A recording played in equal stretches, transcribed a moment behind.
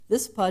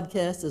This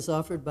podcast is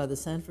offered by the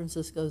San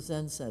Francisco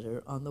Zen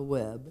Center on the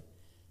web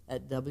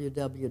at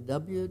www.sfzc.org.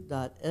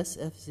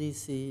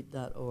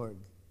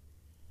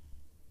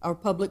 Our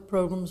public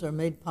programs are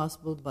made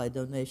possible by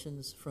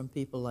donations from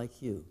people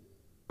like you.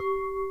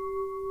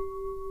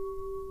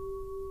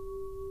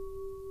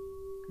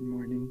 Good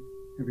morning,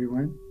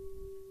 everyone.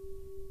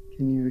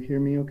 Can you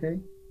hear me okay?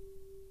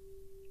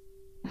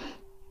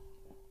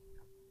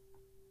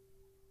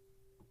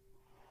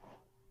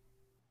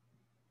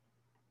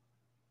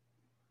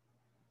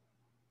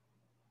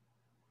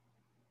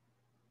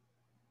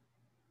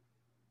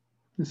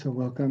 So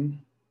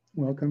welcome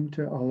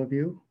to all of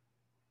you,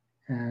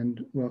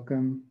 and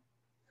welcome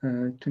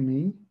to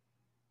me.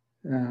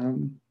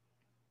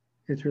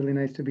 It's really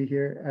nice to be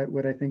here at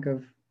what I think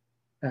of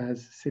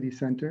as City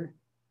Center,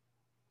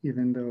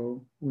 even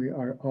though we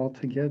are all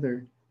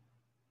together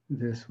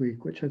this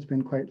week, which has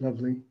been quite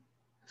lovely.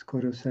 As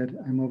Kodo said,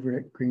 I'm over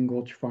at Green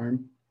Gulch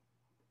Farm,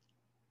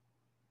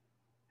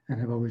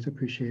 and I've always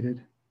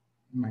appreciated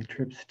my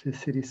trips to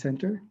City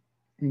Center,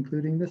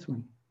 including this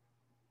one.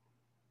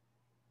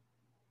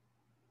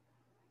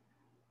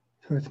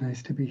 So it's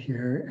nice to be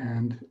here,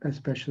 and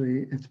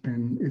especially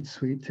it's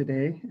sweet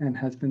today and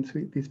has been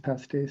sweet these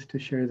past days to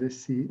share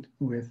this seat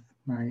with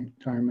my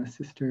Dharma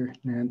sister,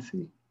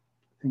 Nancy.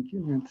 Thank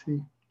you,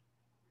 Nancy.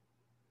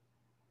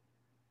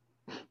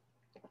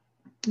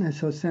 And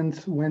so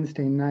since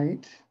Wednesday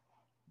night,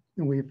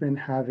 we've been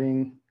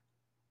having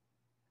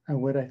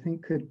what I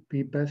think could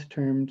be best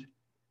termed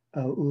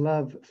a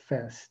love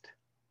fest.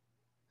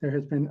 There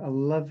has been a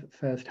love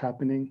fest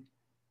happening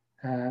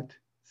at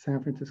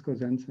San Francisco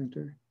Zen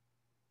Center.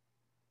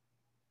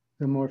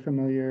 The more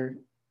familiar,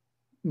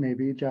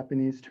 maybe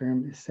Japanese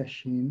term is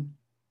sesshin,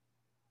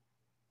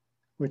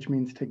 which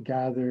means to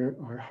gather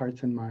our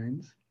hearts and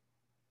minds.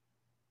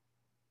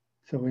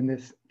 So in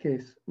this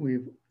case,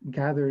 we've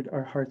gathered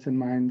our hearts and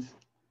minds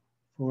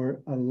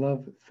for a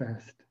love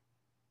fest.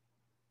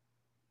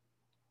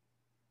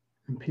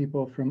 And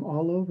people from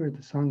all over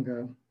the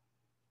Sangha,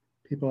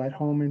 people at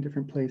home in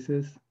different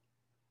places,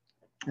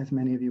 as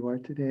many of you are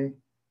today,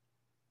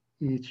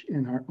 each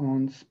in our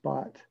own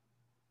spot,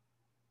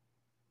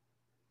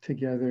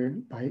 together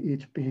by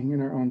each being in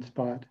our own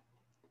spot.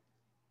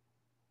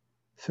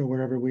 So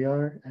wherever we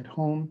are at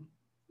home,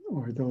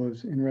 or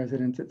those in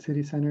residence at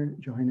City Center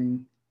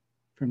joining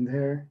from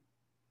there,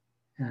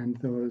 and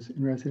those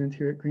in residence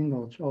here at Green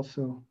Gulch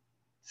also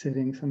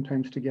sitting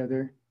sometimes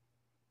together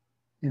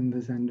in the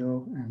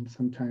Zendo and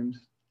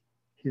sometimes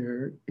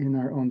here in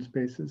our own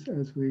spaces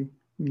as we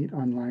meet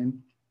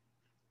online.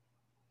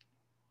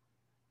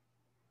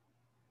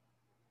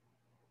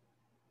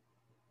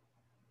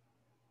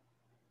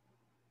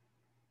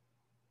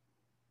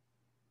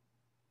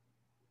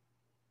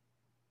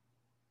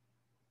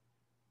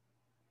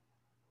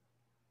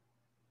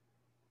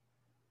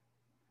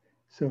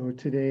 So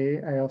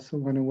today I also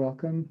want to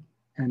welcome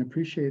and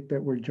appreciate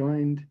that we're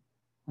joined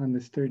on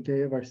this third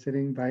day of our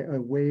sitting by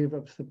a wave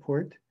of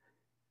support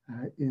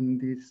in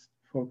these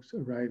folks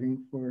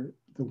arriving for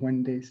the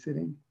one-day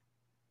sitting.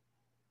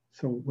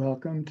 So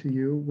welcome to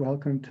you,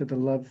 welcome to the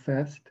Love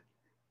Fest.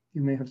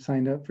 You may have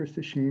signed up for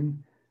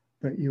Sesshin,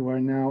 but you are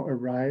now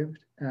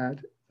arrived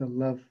at the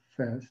Love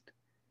Fest.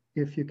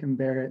 If you can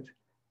bear it,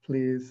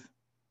 please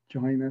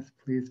join us,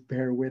 please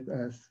bear with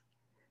us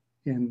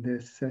in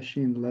this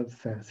Sesshin Love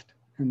Fest.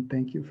 And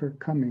thank you for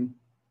coming.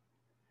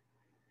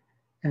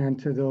 And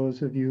to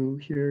those of you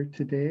here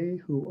today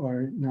who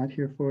are not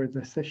here for the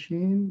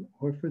sesshin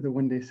or for the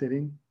one-day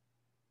sitting,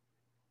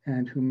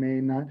 and who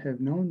may not have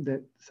known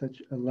that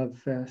such a Love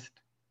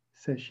Fest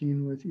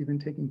sesshin was even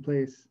taking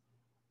place,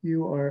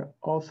 you are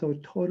also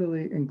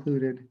totally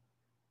included.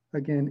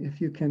 Again, if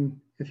you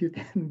can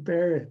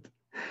bear it,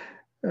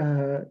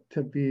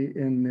 to be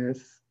in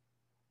this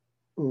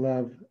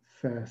Love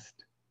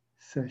Fest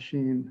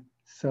sesshin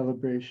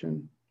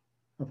celebration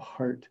of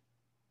heart.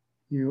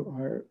 You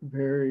are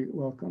very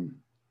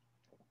welcome.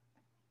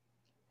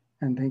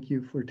 And thank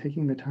you for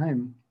taking the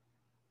time.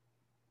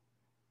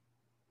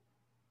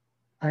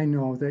 I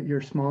know that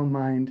your small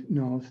mind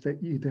knows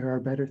that there are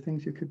better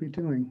things you could be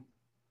doing.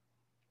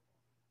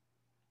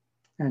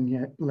 And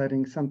yet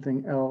letting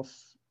something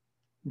else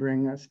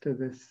bring us to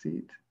this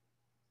seat.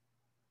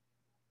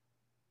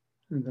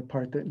 And the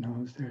part that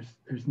knows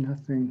there's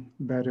nothing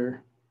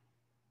better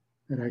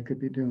that I could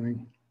be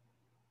doing.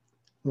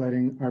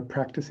 Letting our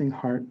practicing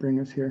heart bring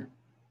us here.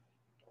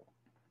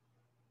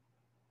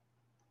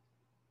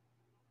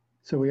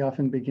 So we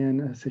often begin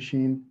a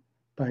sesshin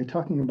by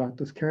talking about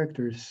those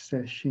characters,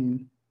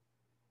 sesshin,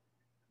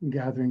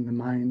 gathering the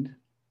mind.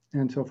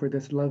 And so for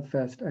this Love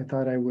Fest, I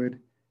thought I would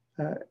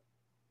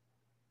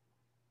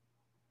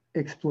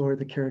explore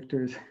the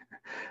characters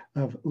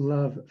of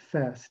Love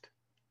Fest.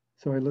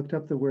 So I looked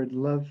up the word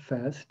Love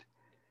Fest,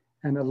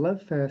 and a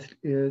Love Fest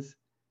is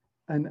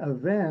an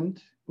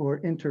event or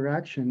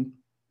interaction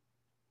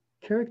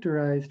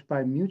characterized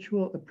by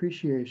mutual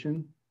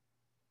appreciation,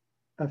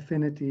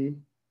 affinity,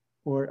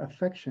 or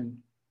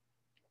affection,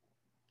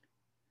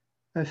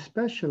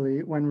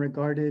 especially when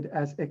regarded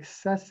as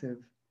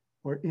excessive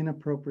or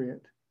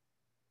inappropriate.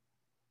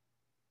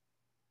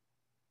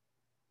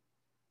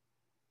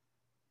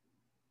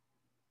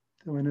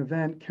 So an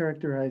event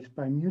characterized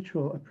by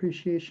mutual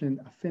appreciation,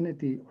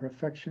 affinity, or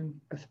affection,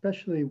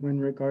 especially when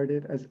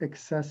regarded as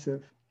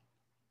excessive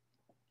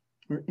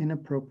or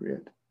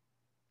inappropriate,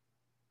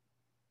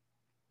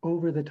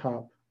 over the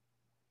top.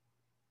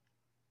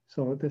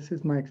 So this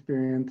is my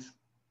experience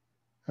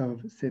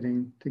of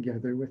sitting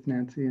together with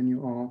Nancy and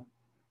you all.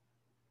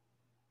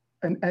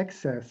 An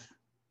excess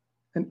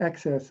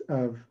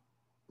of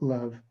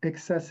love,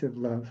 excessive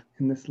love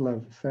in this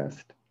love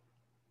fest.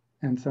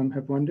 And some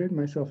have wondered,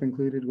 myself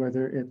included,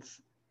 whether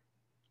it's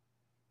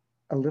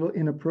a little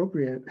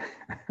inappropriate,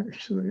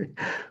 actually,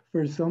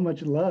 for so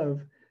much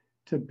love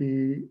to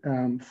be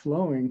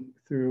flowing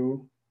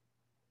through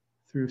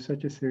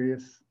such a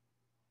serious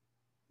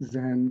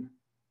Zen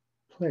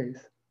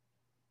place.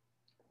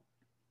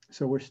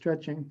 So we're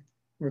stretching,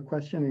 we're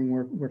questioning,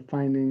 we're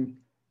finding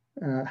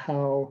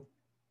how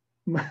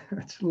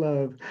much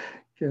love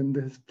can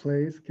this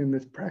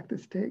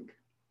practice take?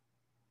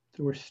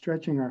 So we're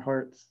stretching our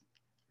hearts,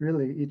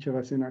 really each of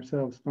us in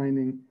ourselves,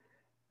 finding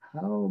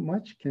how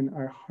much can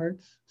our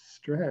hearts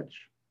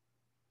stretch?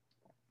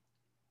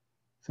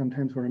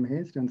 Sometimes we're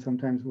amazed, and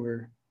sometimes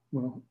we're,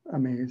 well,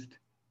 amazed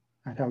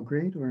at how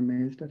great or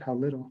amazed at how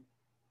little.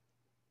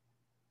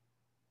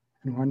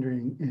 And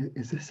wondering,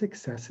 is this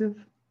excessive?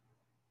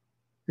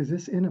 Is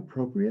this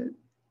inappropriate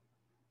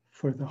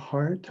for the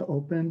heart to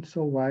open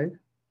so wide?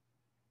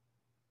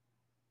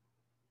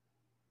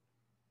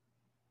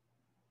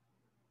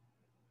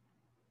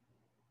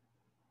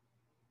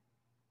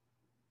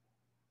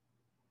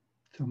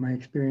 So my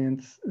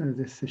experience of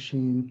this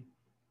sesshin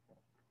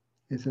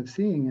is of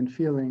seeing and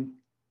feeling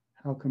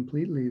how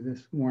completely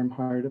this warm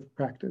heart of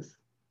practice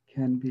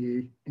can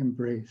be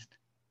embraced,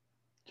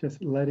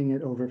 just letting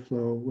it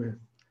overflow with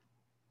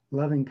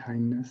loving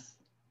kindness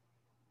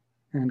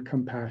and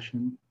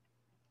compassion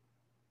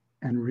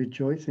and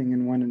rejoicing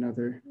in one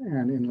another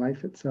and in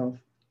life itself.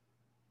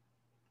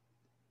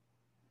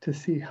 To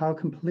see how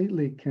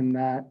completely can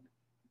that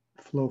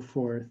flow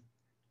forth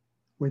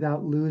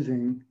without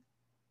losing,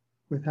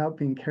 without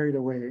being carried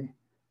away,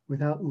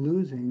 without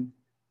losing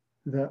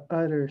the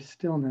utter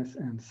stillness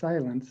and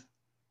silence,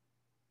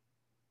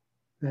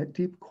 that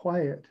deep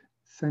quiet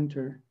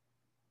center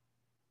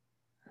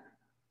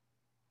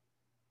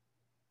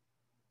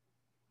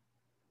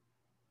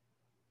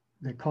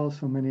that calls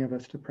so many of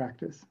us to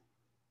practice.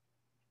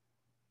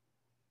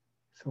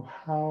 So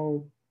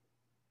how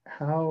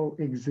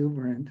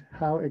exuberant,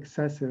 how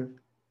excessive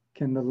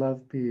can the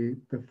love be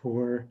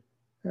before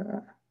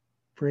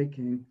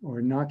breaking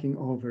or knocking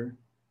over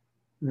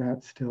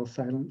that still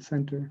silent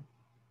center?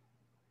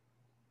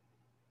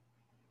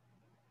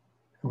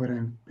 What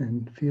I've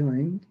been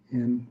feeling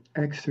in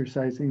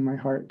exercising my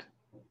heart.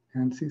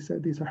 Nancy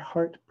said these are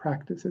heart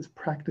practices,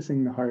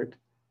 practicing the heart.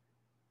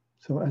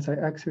 So as I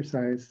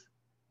exercise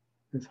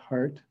this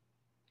heart,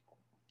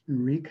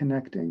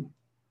 reconnecting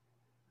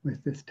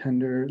with this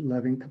tender,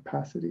 loving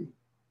capacity,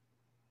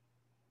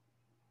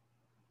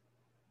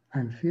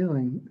 I'm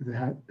feeling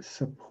that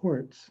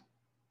supports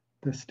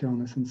the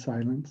stillness and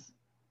silence.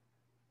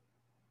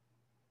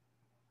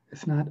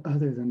 It's not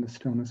other than the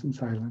stillness and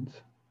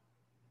silence.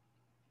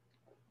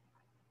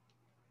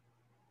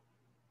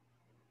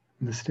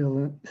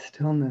 The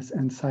stillness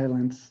and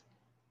silence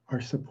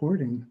are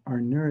supporting,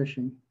 are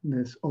nourishing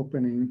this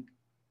opening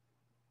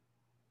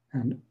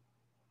and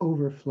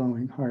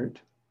overflowing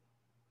heart.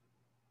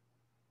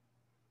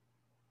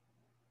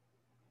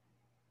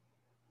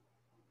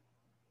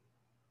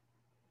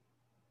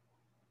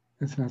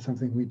 It's not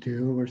something we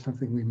do or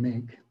something we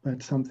make,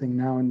 but something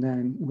now and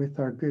then, with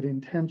our good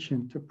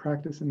intention to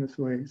practice in this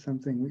way,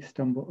 something we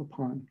stumble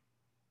upon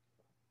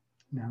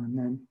now and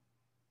then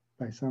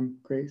by some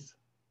grace.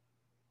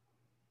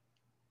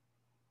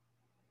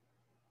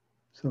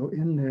 So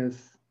in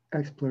this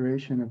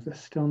exploration of the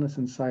stillness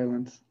and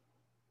silence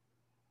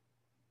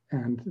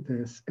and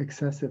this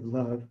excessive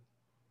love,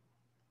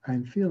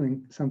 I'm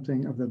feeling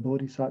something of the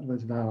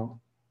Bodhisattva's vow,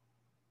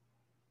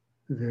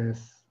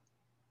 this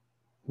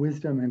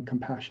wisdom and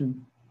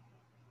compassion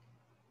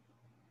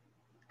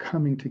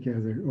coming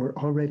together or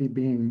already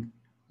being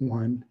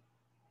one,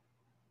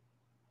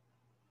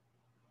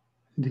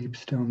 deep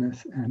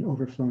stillness and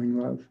overflowing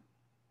love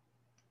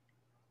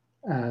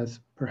as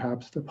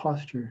perhaps the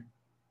posture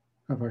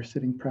of our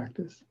sitting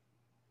practice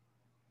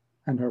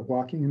and our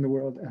walking in the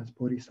world as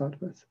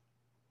bodhisattvas.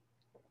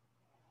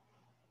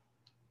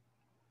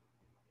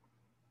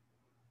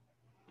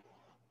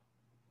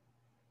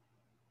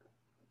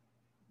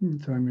 And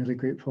so I'm really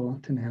grateful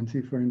to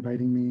Nancy for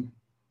inviting me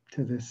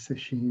to this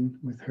sesshin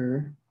with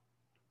her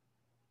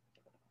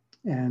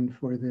and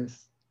for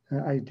this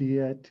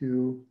idea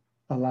to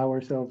allow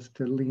ourselves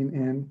to lean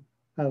in,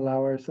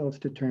 allow ourselves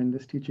to turn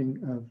this teaching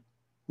of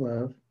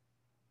love.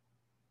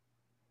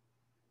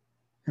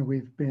 And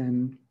we've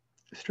been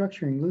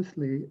structuring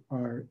loosely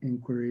our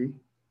inquiry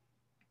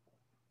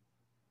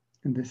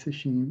in this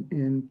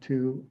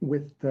sesshin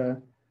with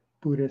the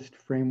Buddhist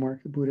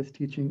framework, the Buddhist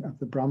teaching of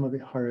the Brahma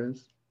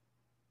Viharas,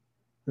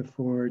 the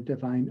four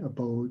divine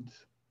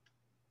abodes,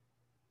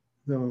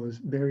 those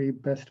very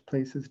best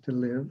places to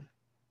live,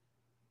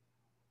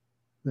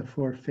 the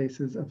four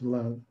faces of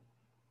love,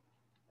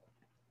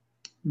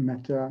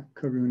 metta,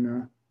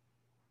 karuna,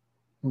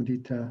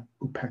 mudita,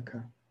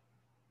 upekkha.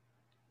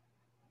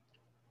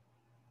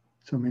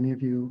 So many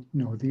of you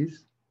know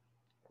these.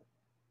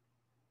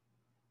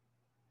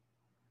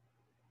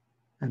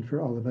 And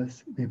for all of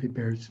us, maybe it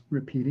bears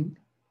repeating.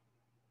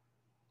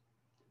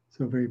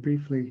 So very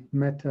briefly,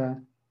 metta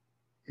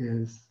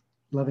is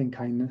loving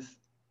kindness,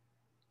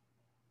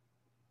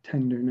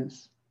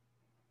 tenderness,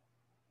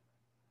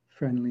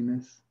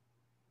 friendliness,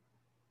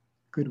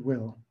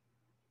 goodwill.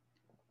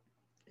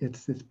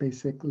 It's this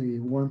basically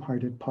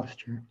warm-hearted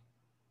posture.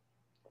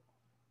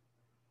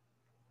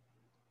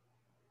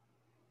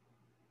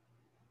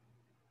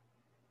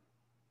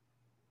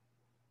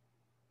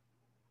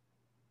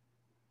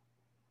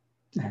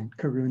 And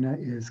karuna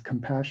is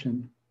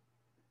compassion.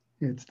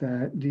 It's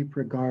that deep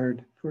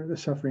regard for the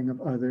suffering of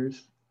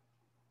others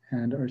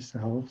and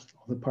ourselves,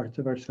 all the parts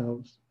of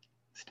ourselves.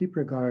 It's deep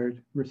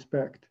regard,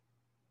 respect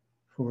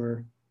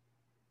for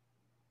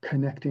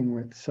connecting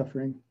with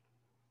suffering,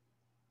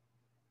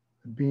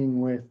 being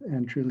with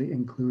and truly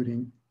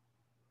including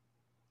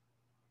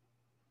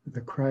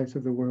the cries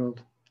of the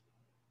world,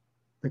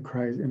 the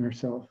cries in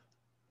ourself,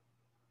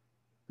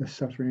 the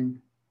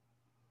suffering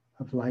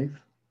of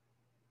life,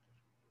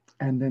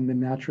 and then the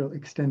natural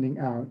extending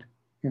out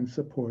in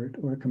support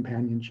or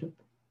companionship.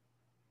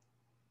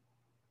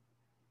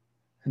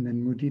 And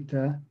then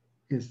mudita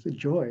is the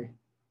joy,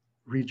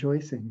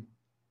 rejoicing,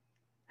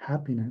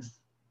 happiness,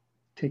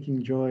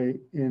 taking joy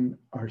in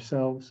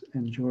ourselves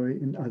and joy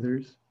in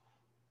others,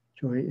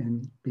 joy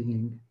in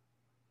being,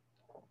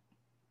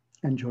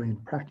 and joy in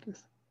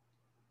practice.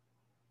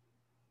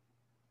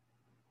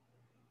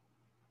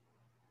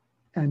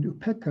 And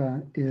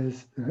upekkha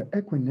is the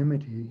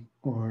equanimity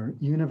or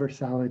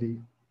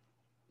universality.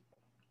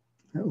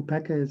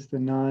 Upekkha is the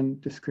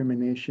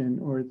non-discrimination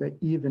or the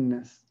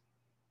evenness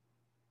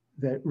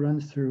that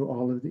runs through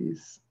all of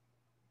these.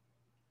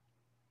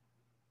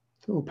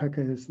 So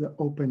upekkha is the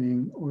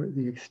opening or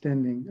the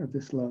extending of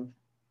this love.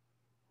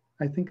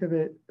 I think of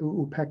it,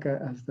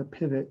 upekkha, as the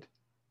pivot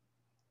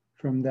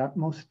from that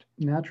most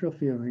natural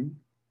feeling.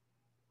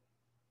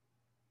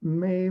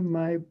 May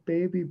my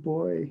baby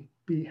boy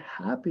be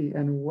happy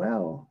and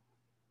well,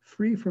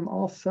 free from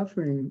all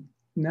suffering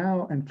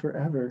now and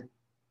forever.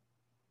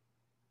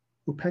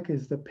 Upekkha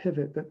is the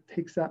pivot that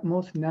takes that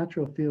most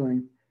natural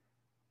feeling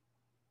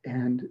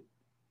and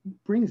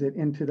brings it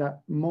into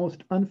that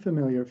most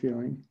unfamiliar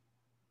feeling,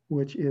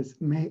 which is,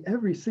 may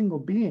every single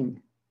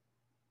being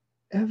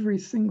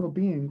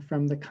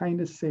from the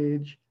kindest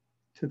sage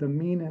to the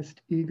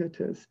meanest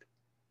egotist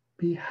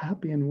be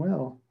happy and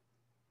well,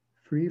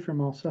 free from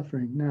all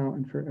suffering now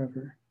and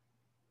forever.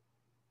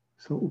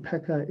 So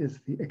upekkha is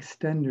the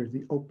extender,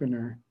 the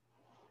opener.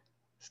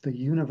 It's the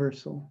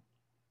universal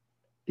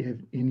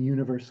in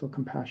universal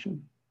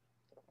compassion.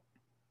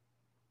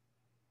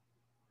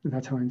 And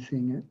that's how I'm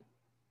seeing it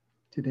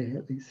today,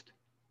 at least.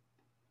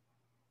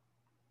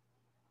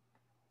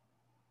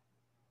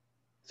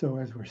 So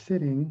as we're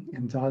sitting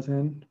in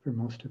Zazen for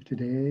most of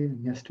today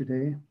and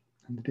yesterday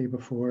and the day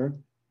before,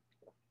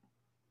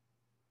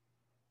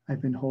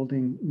 I've been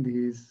holding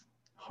these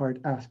heart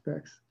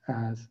aspects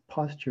as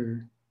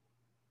posture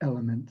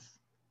elements.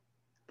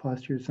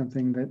 Posture is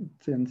something that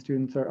Zen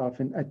students are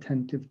often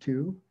attentive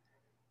to,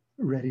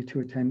 ready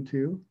to attend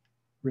to,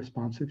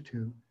 responsive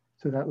to.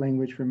 So that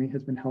language for me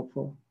has been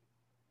helpful.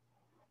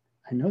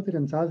 I know that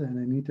in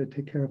Zazen I need to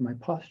take care of my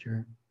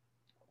posture.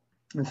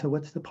 And so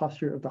what's the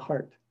posture of the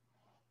heart?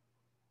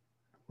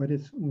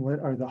 What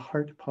are the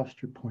heart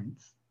posture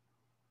points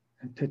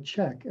to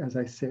check as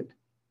I sit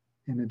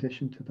in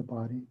addition to the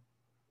body?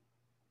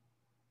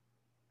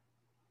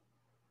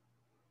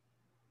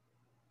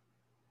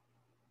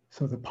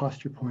 So the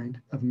posture point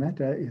of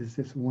metta is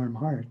this warm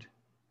heart.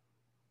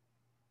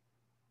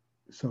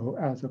 So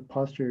as a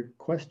posture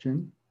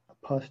question,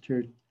 a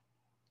posture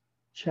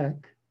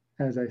check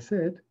as I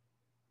sit,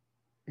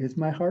 is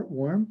my heart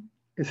warm?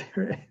 Is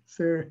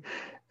there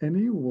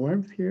any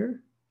warmth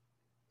here?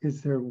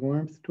 Is there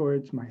warmth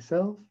towards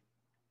myself,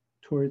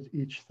 towards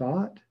each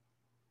thought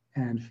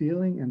and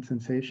feeling and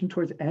sensation,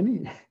 towards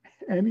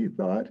any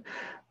thought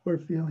or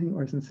feeling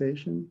or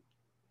sensation,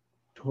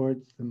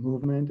 towards the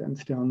movement and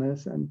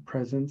stillness and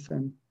presence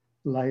and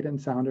light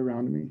and sound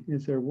around me?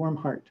 Is there a warm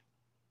heart?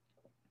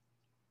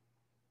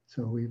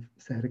 So we've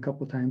said a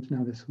couple times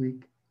now this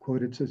week,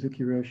 quoted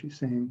Suzuki Roshi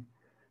saying,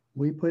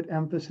 we put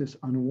emphasis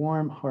on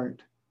warm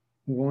heart,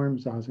 warm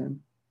zazen.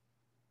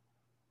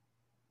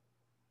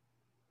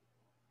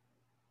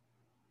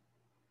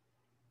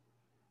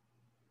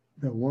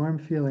 The warm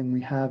feeling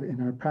we have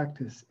in our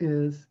practice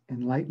is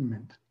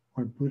enlightenment,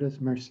 or Buddha's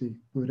mercy,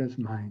 Buddha's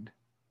mind.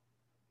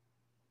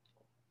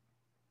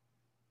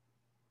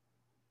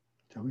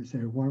 So is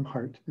there a warm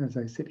heart as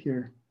I sit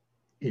here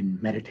in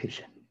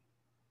meditation?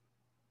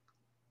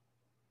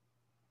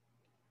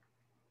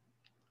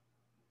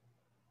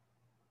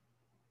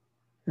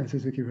 as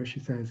Suzuki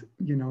Roshi says,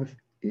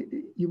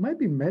 you might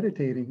be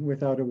meditating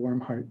without a warm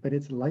heart, but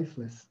it's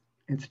lifeless.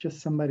 It's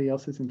just somebody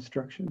else's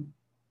instruction.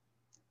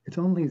 It's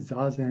only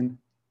zazen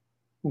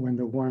when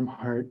the warm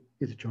heart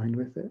is joined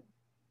with it.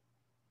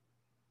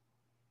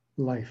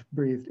 Life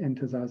breathed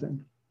into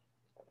zazen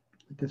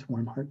with this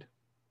warm heart.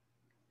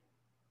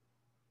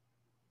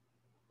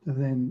 So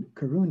then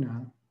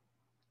karuna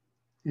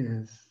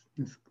is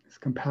this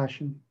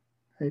compassion,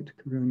 right?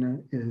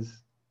 Karuna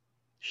is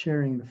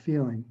sharing the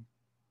feeling,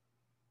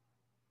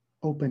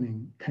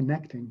 opening,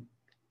 connecting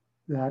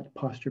that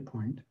posture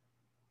point.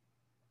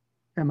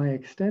 Am I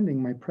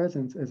extending my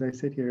presence as I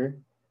sit here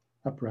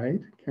upright,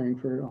 caring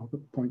for all the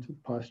points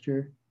of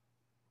posture?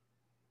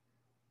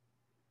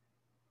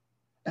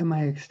 Am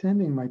I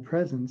extending my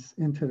presence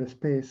into the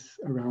space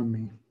around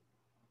me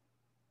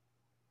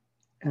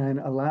and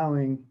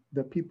allowing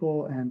the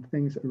people and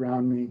things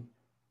around me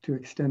to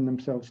extend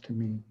themselves to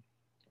me?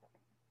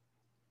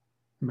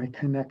 Am I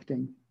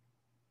connecting,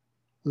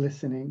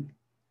 listening,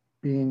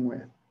 being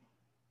with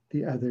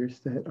the others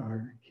that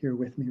are here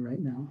with me right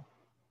now?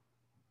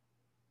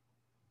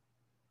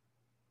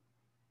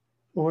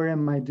 Or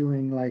am I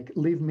doing like,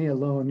 leave me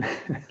alone,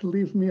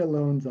 leave me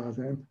alone,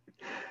 zazen?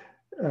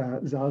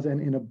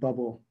 Zazen in a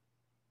bubble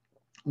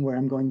where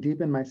I'm going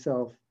deep in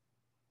myself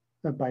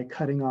by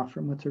cutting off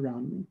from what's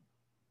around me.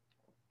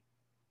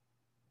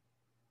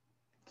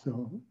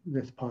 So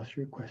this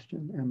posture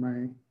question, am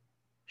I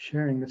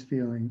sharing this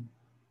feeling?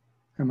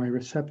 Am I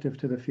receptive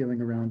to the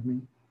feeling around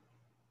me?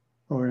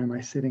 Or am I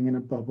sitting in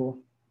a bubble?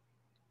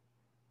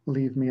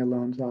 Leave me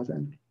alone,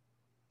 zazen.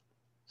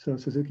 So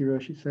Suzuki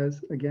Roshi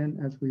says, again,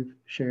 as we've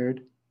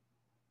shared,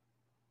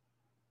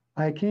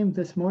 I came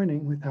this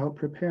morning without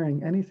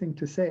preparing anything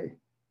to say,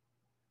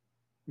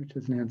 which,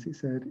 as Nancy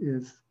said,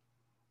 is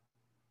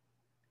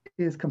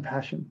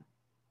compassion.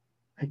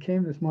 I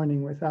came this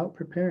morning without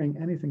preparing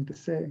anything to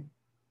say,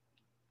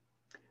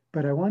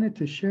 but I wanted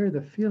to share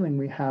the feeling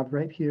we have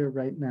right here,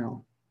 right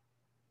now.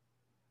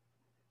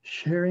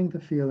 Sharing the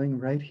feeling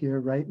right here,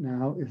 right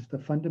now is the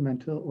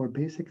fundamental or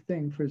basic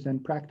thing for Zen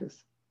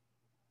practice.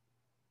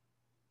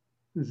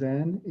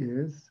 Zen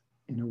is,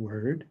 in a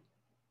word,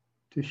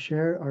 to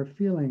share our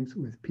feelings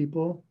with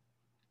people,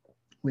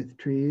 with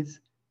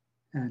trees,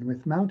 and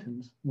with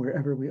mountains,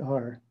 wherever we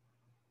are.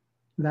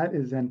 That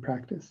is Zen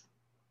practice.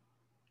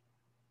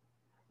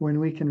 When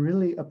we can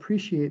really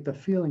appreciate the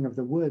feeling of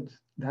the woods,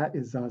 that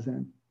is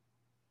Zazen.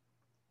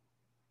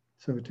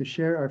 So to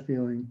share our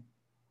feeling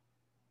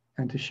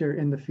and to share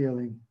in the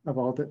feeling of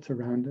all that's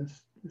around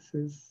us, this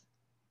is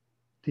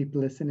deep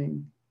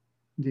listening,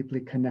 deeply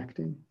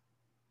connecting.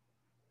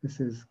 This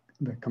is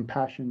the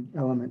compassion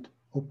element,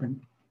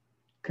 open,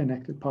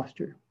 connected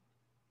posture.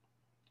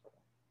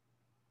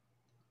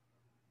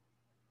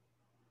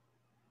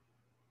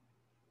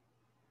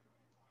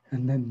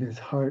 And then this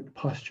heart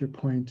posture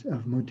point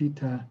of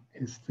mudita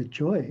is the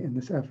joy in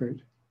this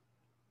effort.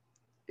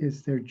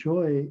 Is there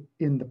joy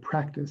in the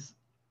practice?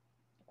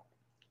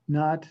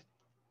 Not,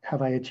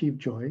 have I achieved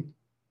joy?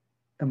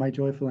 Am I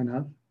joyful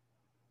enough?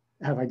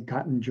 Have I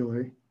gotten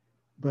joy?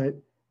 But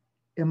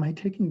am I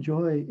taking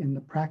joy in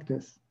the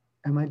practice?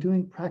 Am I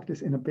doing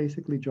practice in a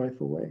basically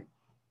joyful way?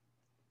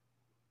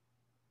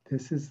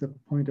 This is the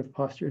point of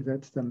posture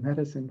that's the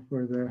medicine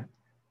for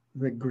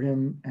the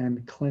grim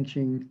and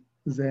clenching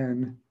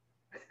Zen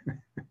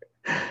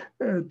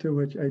to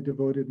which I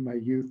devoted my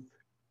youth.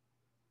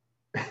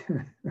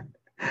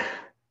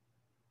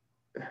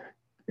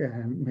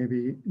 And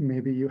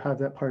maybe you have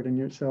that part in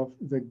yourself,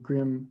 the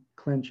grim,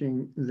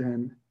 clenching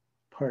Zen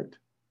part.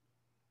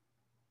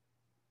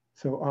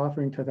 So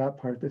offering to that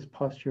part this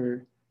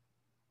posture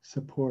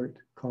support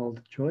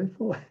called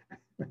joyful.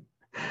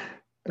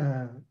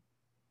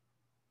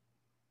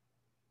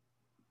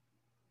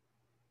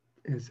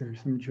 Is there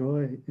some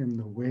joy in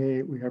the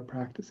way we are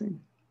practicing?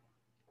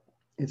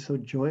 It's so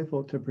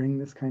joyful to bring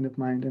this kind of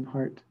mind and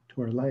heart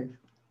to our life,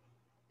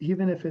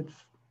 even if it's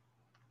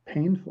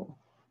painful.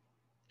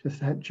 Just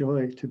that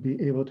joy to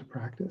be able to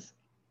practice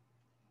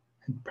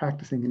and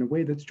practicing in a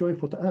way that's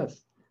joyful to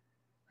us.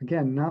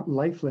 Again, not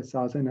lifeless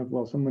zazen of,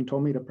 well, someone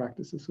told me to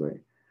practice this way,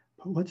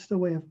 but what's the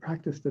way of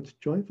practice that's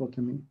joyful to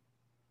me?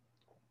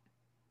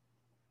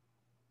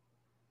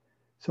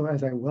 So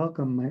as I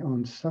welcome my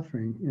own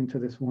suffering into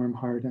this warm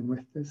heart and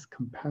with this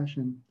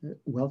compassion that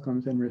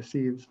welcomes and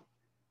receives,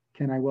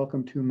 can I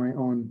welcome to my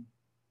own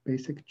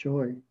basic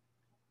joy?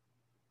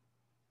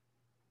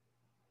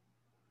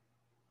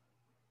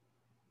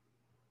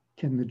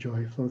 Can the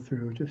joy flow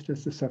through just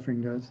as the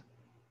suffering does?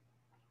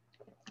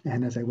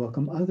 And as I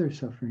welcome other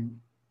suffering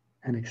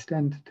and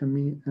extend to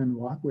meet and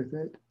walk with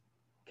it,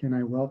 can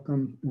I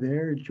welcome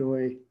their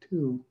joy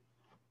too?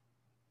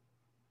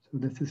 So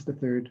this is the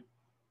third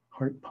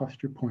heart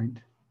posture point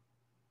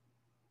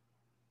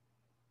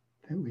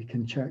that we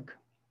can check.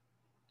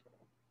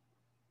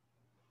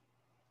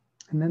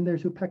 And then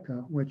there's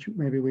upekkha, which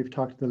maybe we've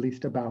talked the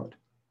least about.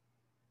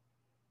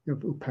 You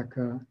have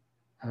upekkha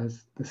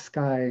as the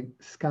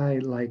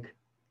sky-like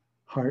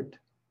heart,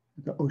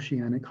 the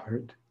oceanic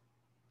heart.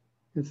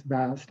 It's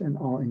vast and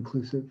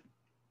all-inclusive.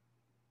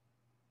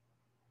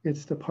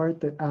 It's the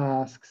part that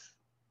asks,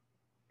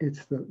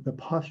 it's the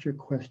posture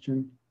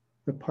question,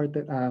 the part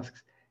that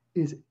asks,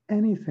 is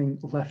anything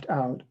left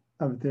out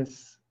of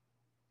this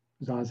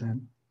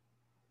zazen?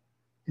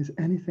 Is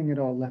anything at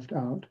all left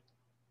out?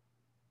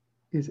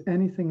 Is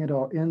anything at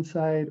all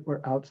inside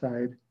or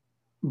outside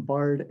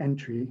barred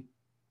entry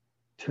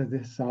to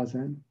this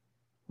zazen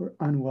or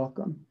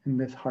unwelcome in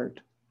this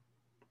heart?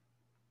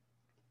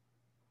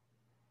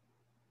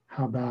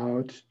 How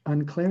about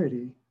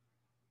unclarity?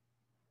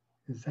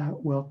 Is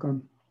that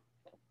welcome?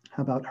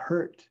 How about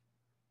hurt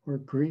or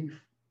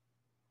grief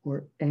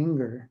or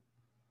anger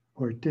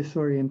or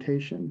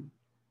disorientation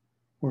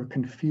or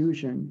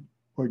confusion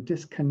or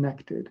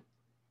disconnected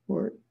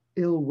or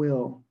ill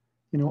will?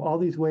 You know, all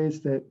these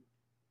ways that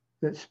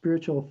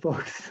spiritual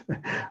folks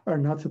are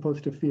not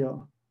supposed to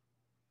feel.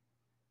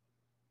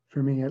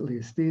 For me, at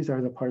least, these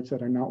are the parts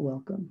that are not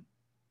welcome.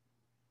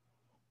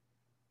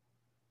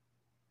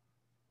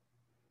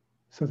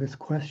 So this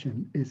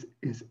question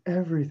is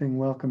everything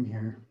welcome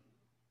here?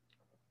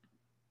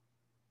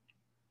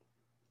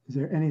 Is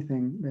there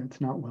anything that's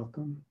not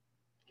welcome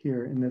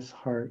here in this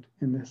heart,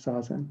 in this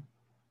zazen?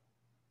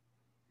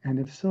 And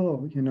if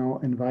so, you know,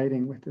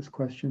 inviting with this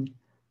question,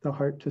 the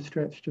heart to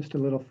stretch just a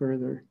little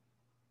further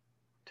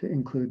to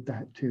include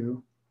that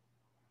too.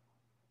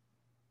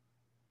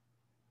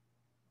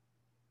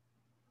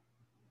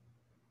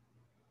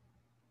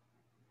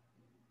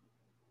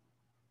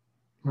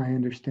 My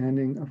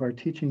understanding of our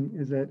teaching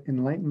is that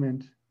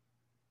enlightenment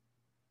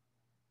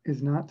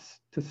is not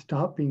to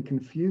stop being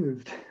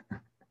confused.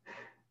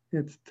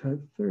 It's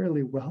to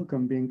thoroughly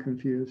welcome being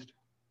confused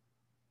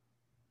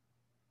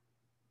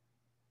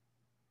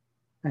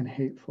and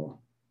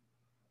hateful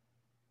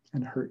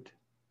and hurt.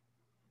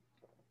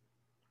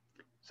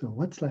 So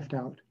what's left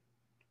out?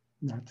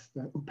 That's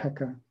the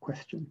upekkha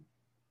question.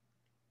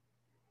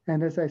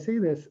 And as I say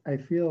this, I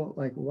feel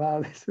like,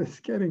 wow, this is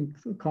getting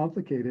so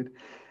complicated.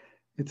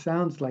 It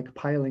sounds like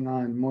piling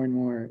on more and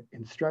more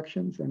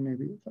instructions, and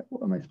maybe it's like,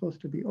 well, am I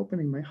supposed to be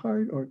opening my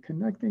heart or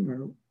connecting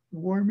or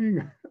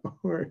warming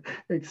or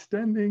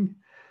extending?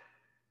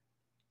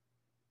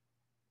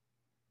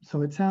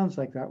 So it sounds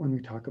like that when we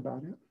talk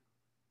about it.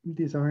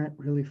 These aren't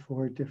really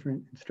 4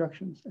 different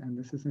instructions, and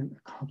this isn't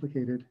a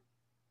complicated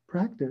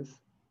practice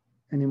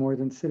any more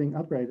than sitting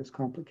upright is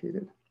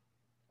complicated.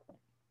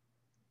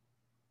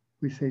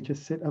 We say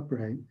just sit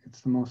upright.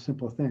 It's the most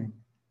simple thing.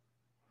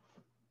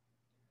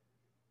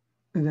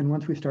 And then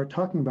once we start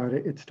talking about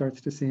it, it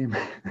starts to seem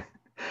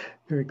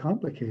very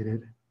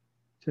complicated.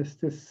 Just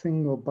this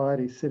single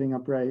body sitting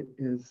upright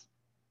is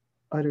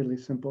utterly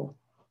simple.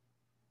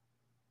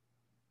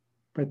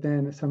 But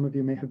then some of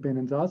you may have been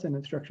in Zazen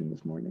instruction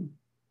this morning.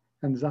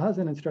 And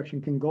Zazen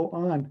instruction can go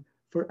on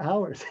for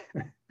hours.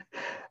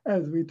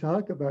 As we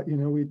talk about, you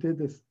know, we did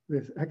this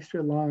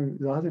extra long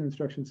Zazen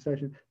instruction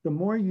session. The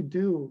more you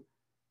do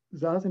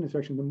Zazen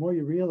instruction, the more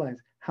you realize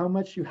how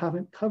much you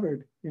haven't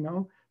covered, you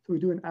know? So we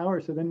do an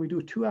hour, so then we do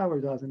a 2-hour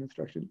Zazen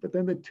instruction, but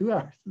then the 2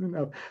 hours is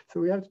enough. So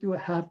we have to do a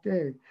half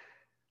day.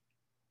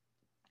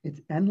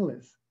 It's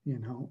endless, you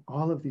know,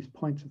 all of these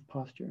points of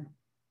posture.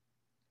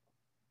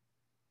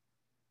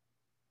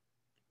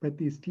 But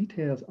these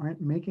details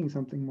aren't making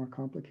something more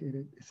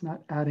complicated. It's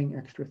not adding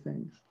extra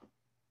things.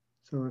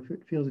 So if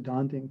it feels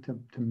daunting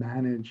to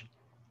manage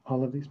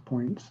all of these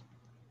points,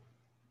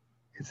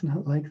 it's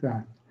not like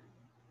that.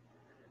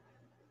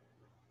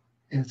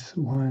 It's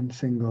one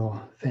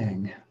single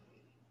thing.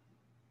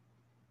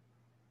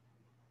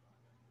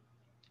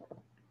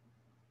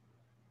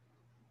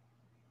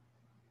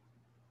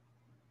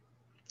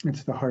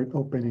 It's the heart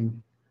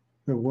opening,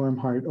 the warm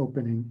heart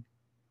opening,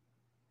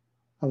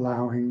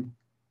 allowing,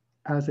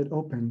 as it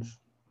opens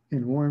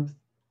in warmth,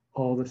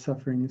 all the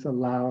suffering is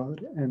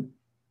allowed and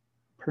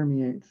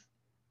permeates.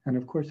 And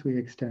of course, we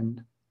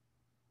extend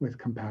with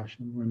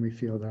compassion when we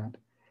feel that.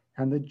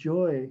 And the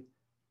joy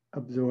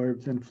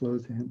absorbs and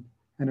flows in.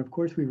 And of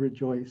course, we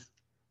rejoice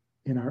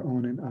in our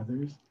own and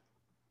others.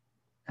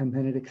 And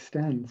then it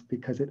extends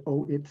because it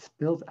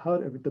spills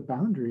out of the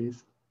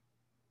boundaries.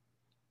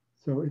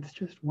 So it's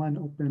just one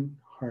open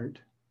heart.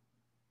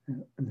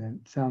 And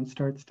then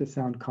starts to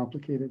sound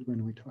complicated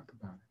when we talk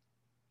about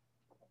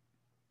it.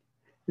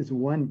 It's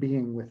one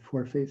being with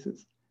 4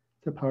 faces.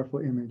 It's a powerful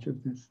image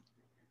of this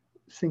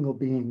single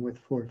being with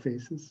 4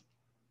 faces.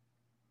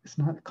 It's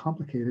not a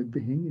complicated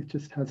being, it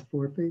just has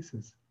 4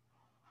 faces.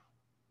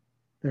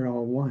 They're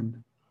all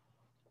one.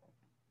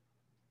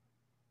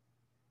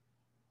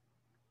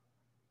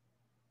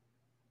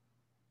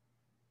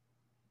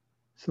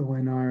 So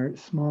when our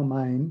small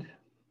mind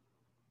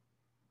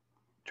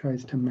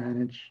tries to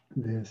manage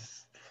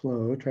this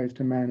flow, tries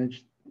to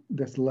manage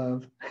this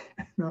love,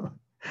 you know,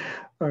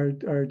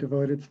 our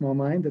devoted small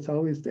mind that's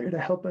always there to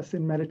help us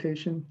in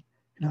meditation,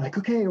 you know, like,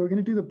 okay, we're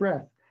going to do the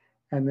breath.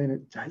 And then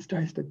it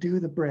tries to do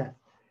the breath.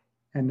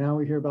 And now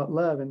we hear about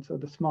love. And so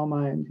the small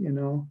mind, you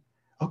know,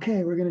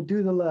 okay, we're going to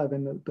do the love.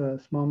 And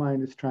the small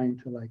mind is trying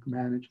to like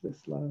manage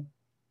this love,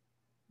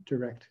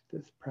 direct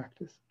this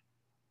practice.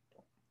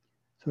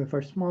 So if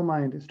our small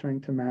mind is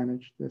trying to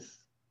manage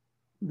this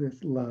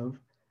love,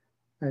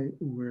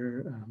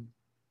 we're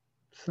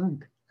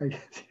sunk, I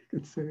guess you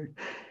could say.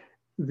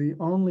 The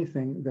only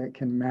thing that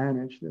can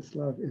manage this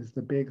love is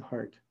the big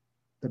heart,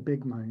 the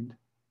big mind.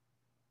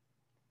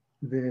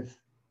 This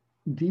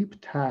deep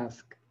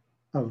task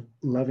of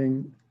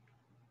loving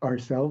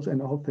ourselves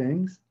and all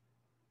things,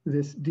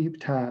 this deep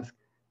task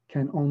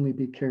can only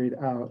be carried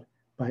out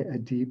by a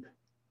deep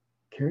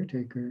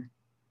caretaker.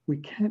 We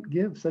can't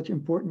give such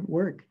important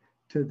work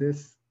to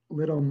this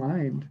little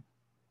mind.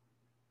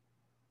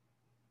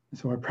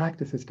 So our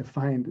practice is to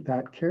find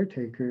that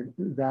caretaker,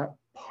 that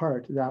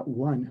part, that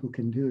one who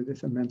can do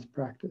this immense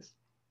practice.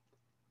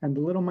 And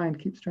the little mind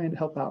keeps trying to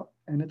help out,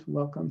 and it's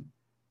welcome,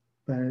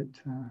 but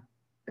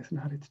it's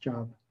not its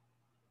job.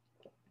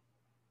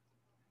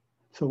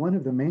 So one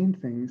of the main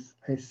things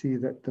I see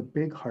that the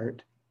big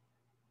heart,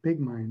 big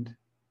mind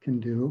can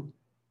do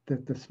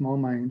that the small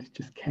mind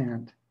just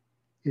can't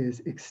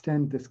is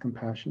extend this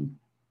compassion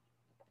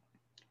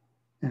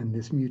and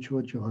this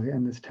mutual joy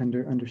and this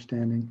tender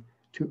understanding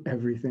to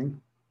everything.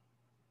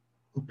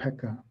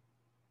 Upekkha.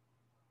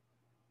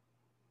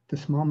 The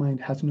small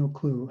mind has no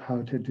clue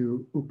how to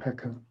do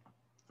upekkha,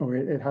 or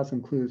it has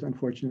some clues,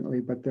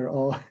 unfortunately, but they're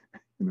all,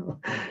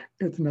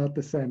 it's not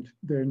the scent.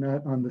 They're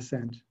not on the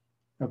scent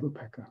of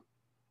upekkha.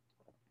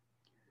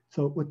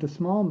 So what the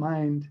small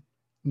mind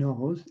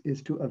knows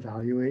is to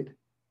evaluate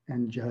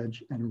and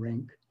judge and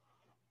rank.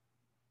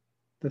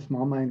 The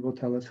small mind will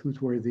tell us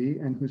who's worthy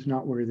and who's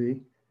not worthy,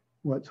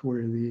 what's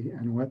worthy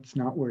and what's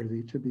not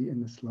worthy to be in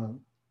this love.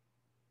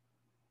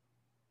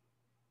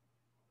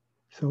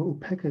 So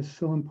upekkha is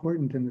so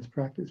important in this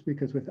practice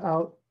because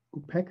without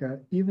upekkha,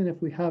 even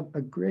if we have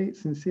a great,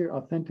 sincere,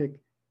 authentic,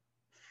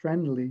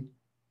 friendly,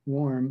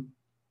 warm,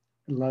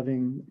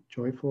 loving,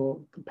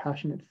 joyful,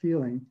 compassionate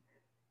feeling,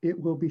 it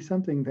will be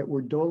something that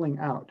we're doling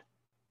out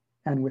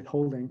and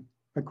withholding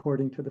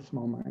according to the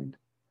small mind.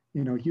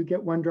 You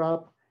get one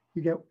drop,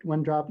 you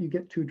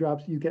get 2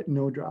 drops, you get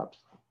no drops.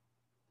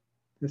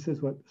 This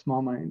is what the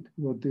small mind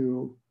will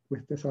do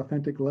with this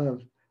authentic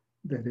love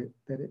that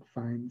it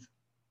finds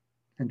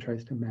and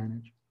tries to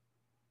manage.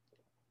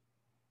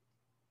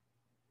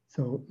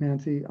 So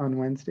Nancy on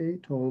Wednesday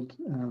told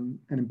an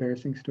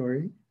embarrassing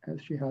story,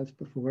 as she has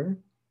before.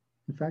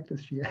 In fact,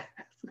 as she has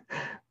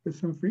with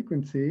some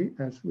frequency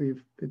as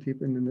we've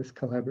deepened in this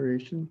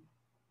collaboration.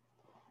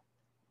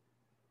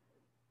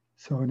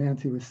 So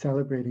Nancy was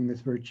celebrating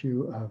this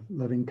virtue of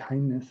loving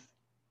kindness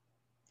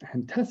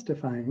and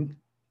testifying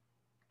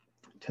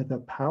to the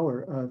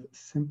power of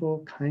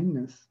simple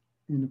kindness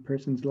in a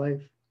person's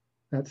life.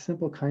 That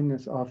simple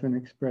kindness often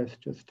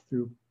expressed just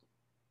through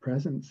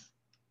presence,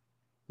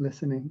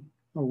 listening,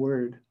 a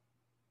word.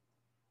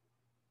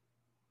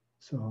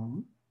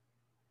 So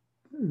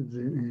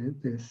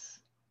this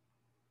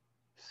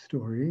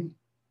story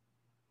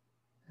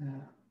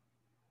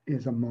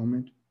is a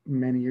moment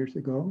many years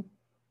ago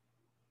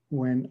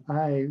when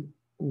I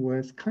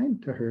was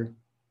kind to her,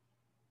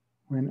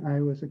 when I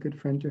was a good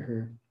friend to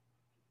her.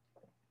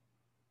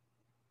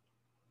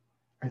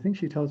 I think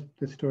she tells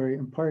the story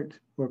in part,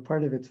 or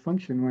part of its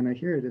function when I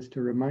hear it is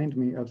to remind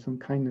me of some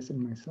kindness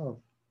in myself.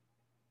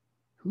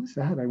 Who's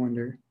that, I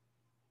wonder?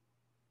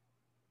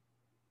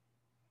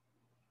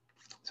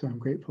 So I'm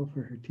grateful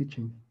for her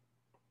teaching.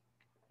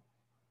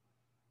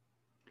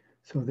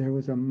 So there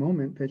was a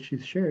moment that she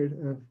shared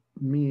of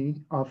me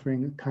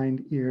offering a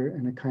kind ear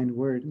and a kind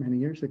word many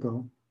years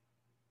ago.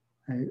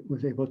 I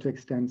was able to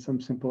extend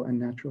some simple and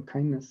natural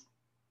kindness.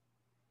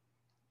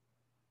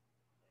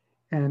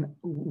 And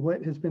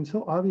what has been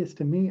so obvious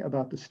to me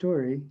about the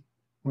story,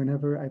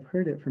 whenever I've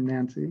heard it from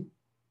Nancy,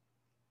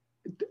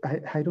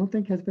 I don't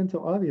think has been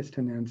so obvious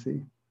to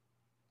Nancy,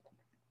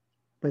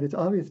 but it's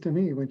obvious to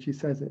me when she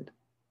says it.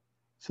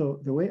 So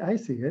the way I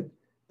see it,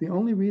 the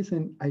only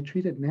reason I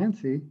treated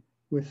Nancy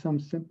with some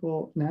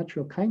simple,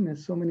 natural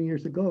kindness so many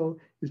years ago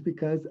is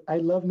because I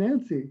love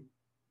Nancy.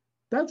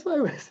 That's why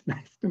I was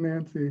nice to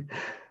Nancy.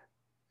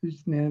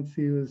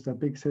 Nancy was a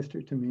big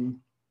sister to me.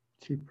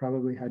 She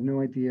probably had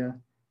no idea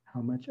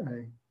how much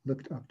I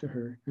looked up to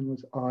her and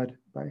was awed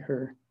by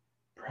her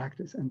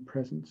practice and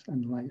presence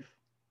and life.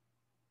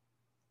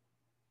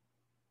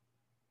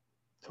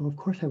 So of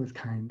course I was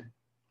kind.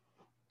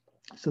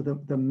 So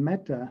the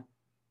metta,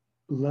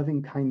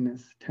 loving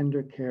kindness,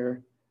 tender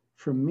care,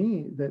 for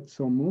me that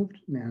so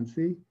moved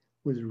Nancy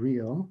was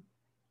real,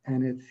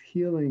 and its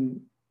healing,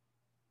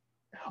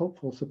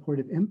 helpful,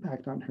 supportive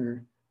impact on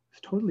her is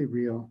totally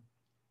real,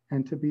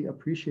 and to be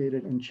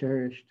appreciated and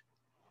cherished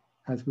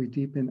as we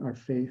deepen our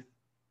faith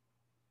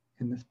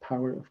in this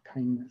power of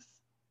kindness.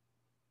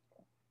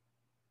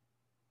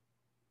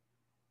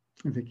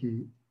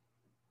 Vicky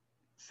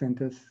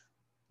sent us,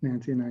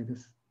 Nancy and I,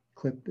 this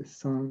clip, this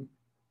song,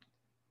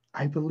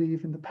 I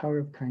believe in the power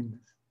of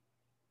kindness.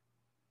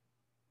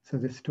 So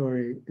this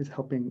story is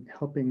helping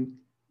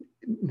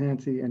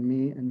Nancy and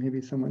me and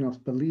maybe someone else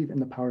believe in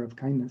the power of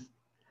kindness.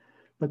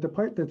 But the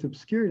part that's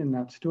obscured in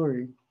that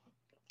story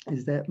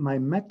is that my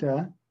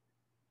metta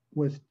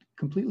was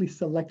completely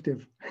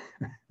selective.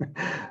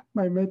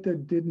 My metta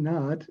did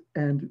not,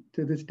 and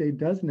to this day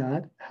does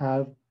not,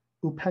 have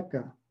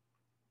upekkha.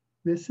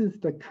 This is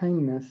the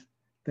kindness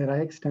that I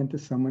extend to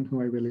someone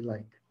who I really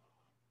like.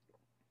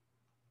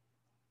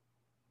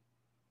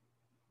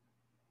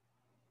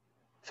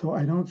 So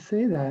I don't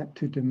say that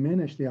to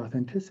diminish the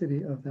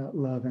authenticity of that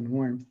love and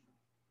warmth.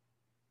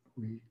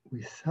 We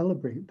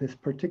celebrate this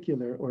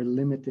particular or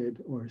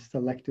limited or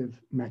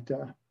selective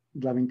metta,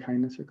 loving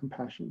kindness or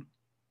compassion.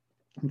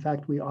 In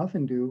fact, we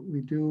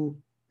do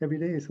every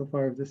day so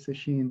far of this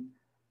sesshin,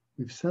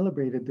 we've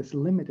celebrated this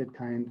limited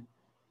kind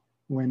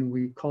when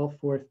we call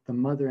forth the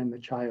mother and the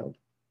child.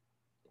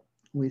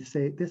 We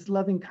say this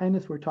loving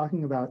kindness we're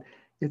talking about,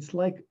 it's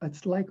like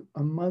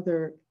a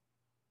mother's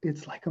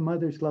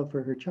love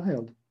for her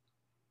child.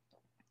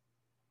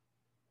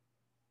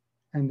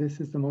 And this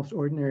is the most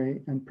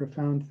ordinary and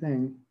profound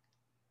thing,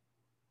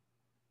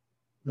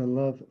 the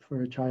love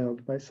for a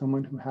child by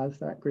someone who has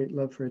that great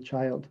love for a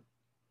child.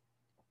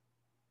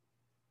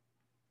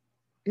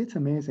 It's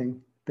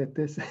amazing that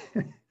this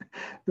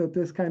that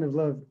this kind of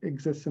love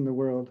exists in the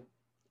world,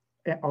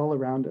 all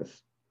around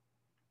us.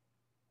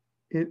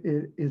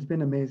 It has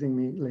been amazing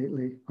me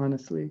lately,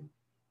 honestly.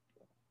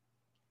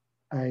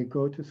 I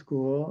go to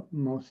school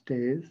most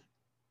days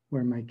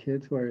where my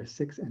kids who are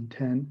 6 and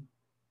 10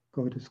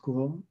 go to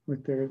school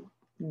with their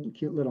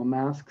cute little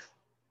masks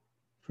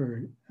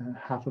for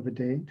half of a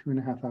day,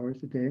 2.5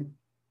 hours a day.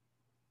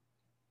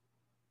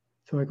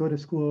 So I go to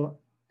school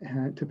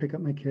to pick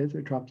up my kids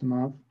or drop them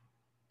off.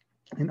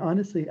 And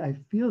honestly, I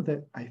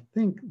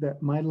think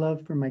that my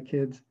love for my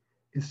kids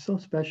is so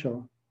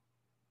special.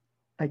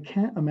 I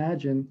can't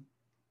imagine,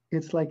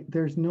 it's like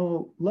there's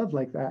no love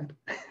like that.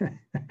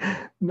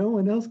 No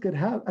one else could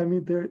have. I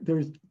mean,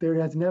 there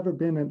has never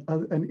been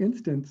an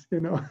instance,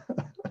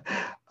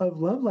 of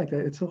love like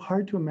that. It's so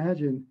hard to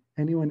imagine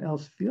anyone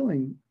else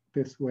feeling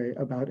this way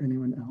about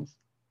anyone else.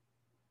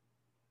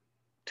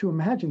 To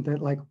imagine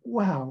that, like,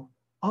 wow,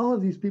 all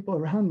of these people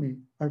around me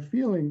are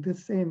feeling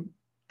this same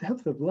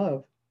depth of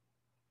love.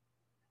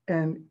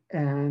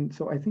 And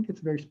so I think it's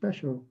very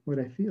special what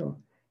I feel.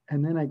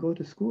 And then I go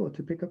to school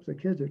to pick up the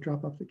kids or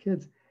drop off the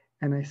kids,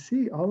 and I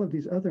see all of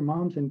these other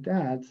moms and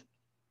dads,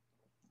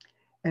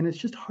 and it's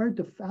just hard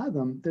to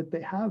fathom that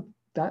they have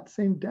that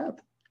same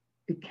depth.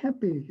 It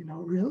can't be,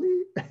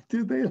 really?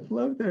 Do they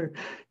love their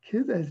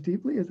kids as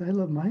deeply as I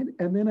love mine?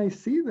 And then I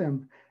see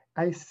them.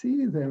 I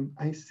see the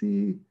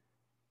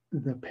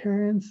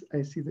parents,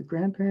 I see the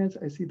grandparents,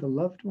 I see the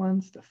loved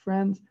ones, the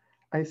friends.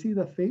 I see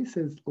the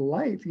faces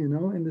light,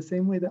 in the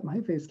same way that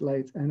my face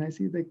lights. And I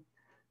see the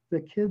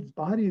kids'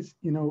 bodies,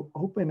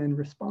 open and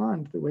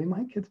respond the way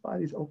my kids'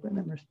 bodies open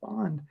and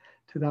respond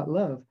to that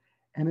love.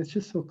 And it's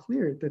just so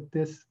clear that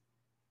this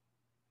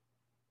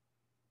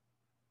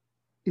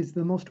is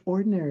the most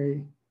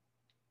ordinary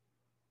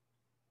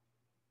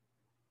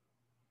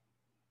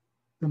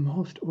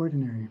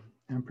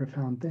and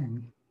profound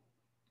thing.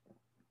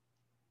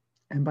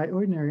 And by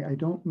ordinary, I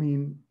don't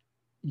mean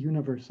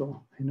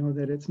universal. I know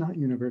that it's not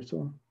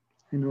universal.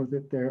 I know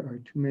that there are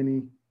too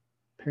many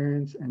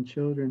parents and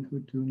children who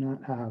do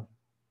not have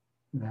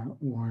that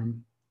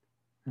warm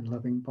and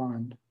loving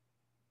bond.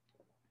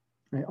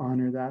 I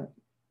honor that.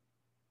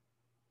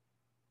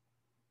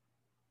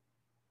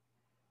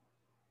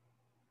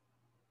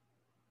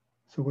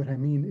 So what I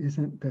mean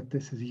isn't that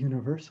this is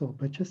universal,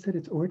 but just that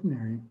it's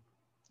ordinary.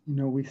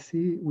 We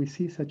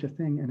see such a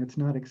thing, and it's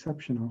not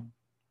exceptional.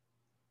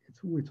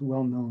 It's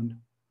well known.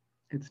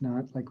 It's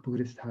not like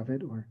Buddhists have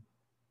it, or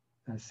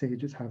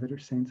sages have it, or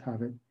saints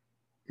have it.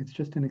 It's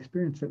just an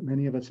experience that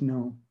many of us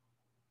know,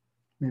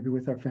 maybe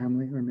with our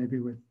family, or maybe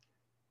with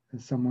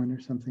someone or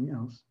something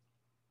else.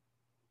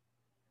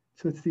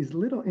 So it's these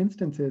little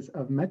instances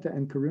of metta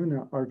and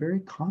karuna are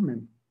very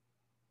common,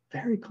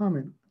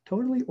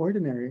 totally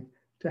ordinary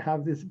to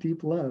have this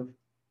deep love.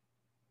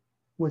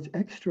 What's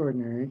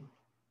extraordinary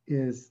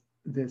is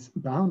this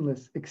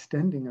boundless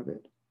extending of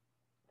it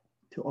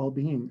to all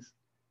beings.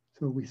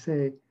 So we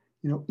say,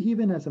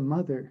 even as a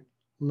mother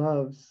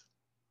loves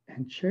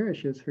and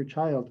cherishes her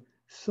child,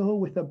 so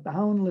with a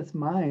boundless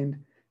mind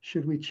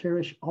should we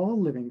cherish all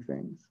living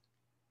things.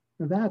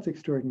 Now that's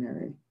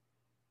extraordinary.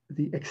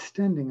 The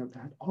extending of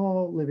that,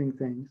 all living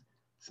things,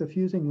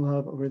 suffusing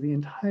love over the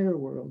entire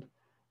world,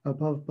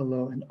 above,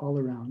 below, and all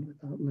around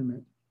without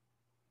limit.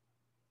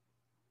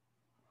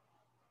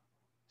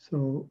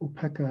 So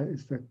upekkha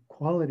is the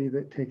quality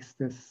that takes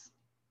this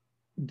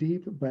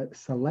deep but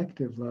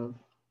selective love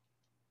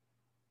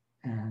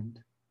and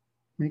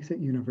makes it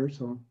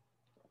universal,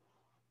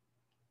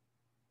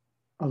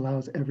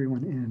 allows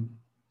everyone in.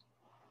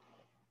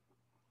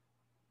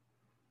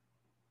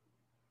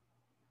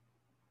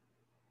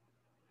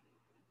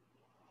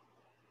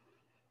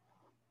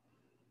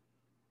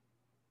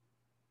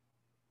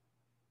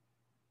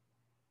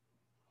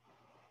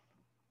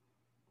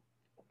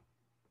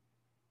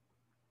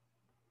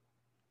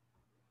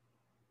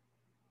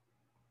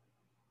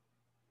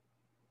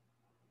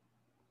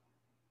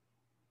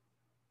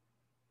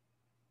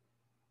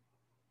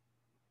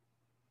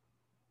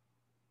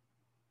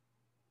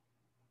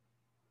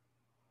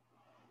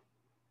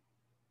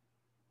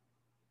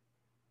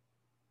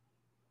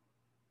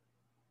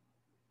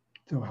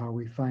 So how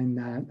we find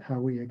that, how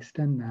we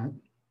extend that,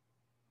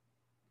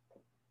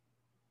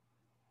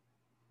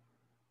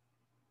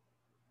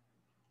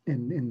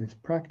 in this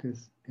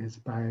practice is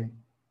by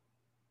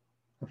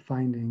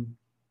finding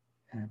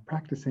and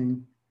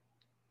practicing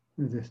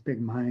this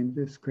big mind,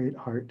 this great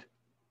heart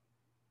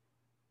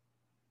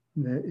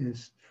that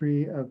is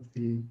free of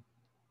the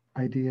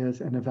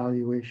ideas and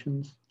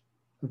evaluations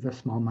of the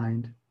small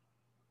mind.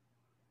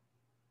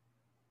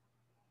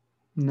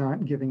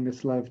 Not giving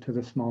this love to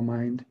the small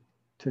mind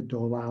to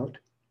dole out.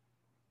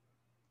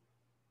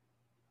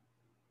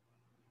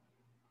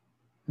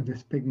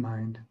 This big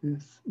mind,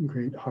 this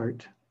great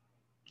heart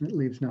that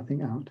leaves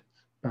nothing out,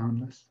 it's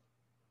boundless.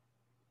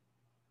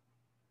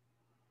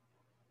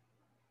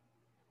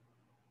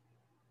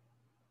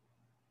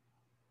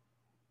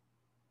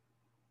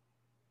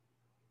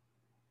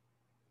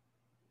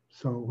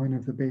 So one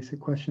of the basic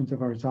questions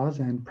of our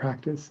Zazen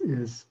practice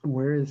is,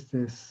 where is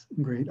this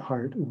great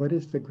heart? What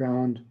is the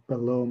ground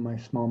below my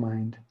small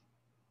mind?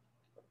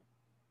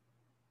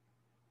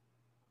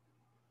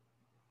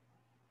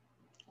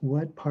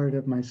 What part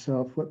of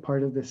myself, what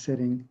part of the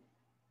sitting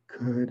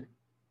could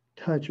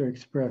touch or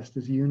express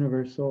this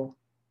universal,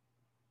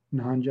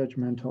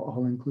 non-judgmental,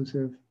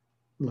 all-inclusive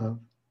love?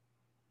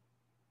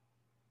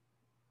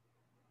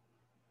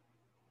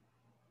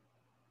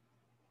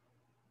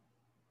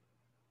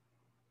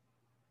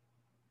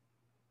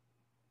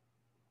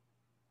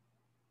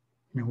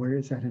 Where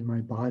is that in my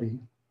body?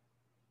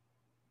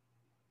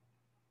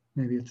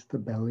 Maybe it's the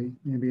belly,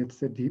 maybe it's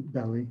the deep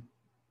belly,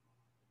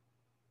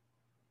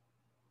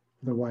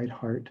 the wide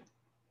heart.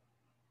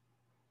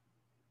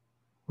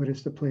 What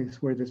is the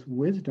place where this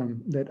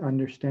wisdom that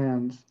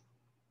understands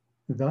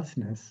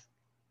thusness,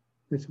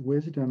 this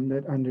wisdom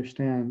that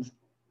understands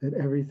that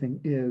everything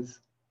is,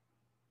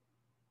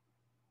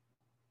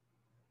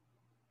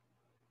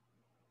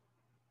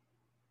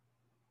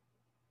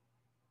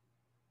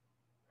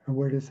 and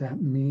where does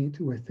that meet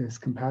with this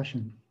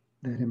compassion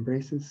that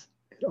embraces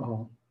it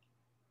all?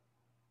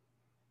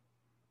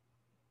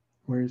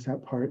 Where is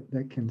that part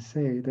that can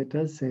say, that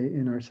does say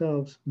in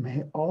ourselves,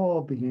 may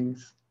all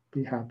beings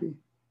be happy?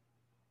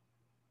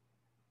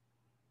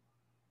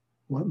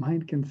 What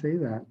mind can say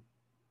that?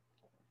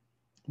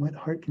 What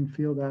heart can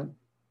feel that?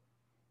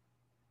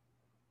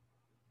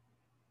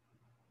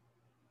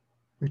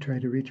 We try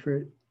to reach for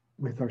it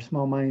with our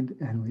small mind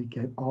and we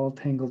get all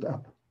tangled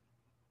up.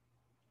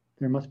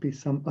 There must be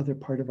some other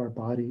part of our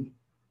body,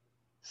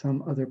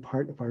 some other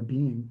part of our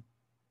being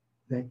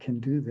that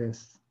can do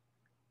this.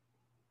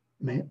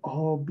 May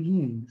all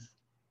beings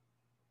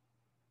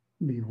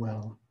be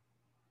well.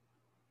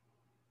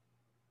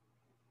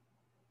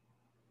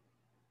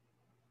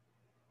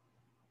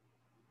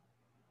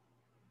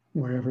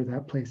 Wherever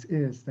that place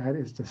is, that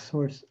is the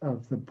source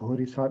of the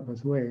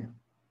Bodhisattva's way.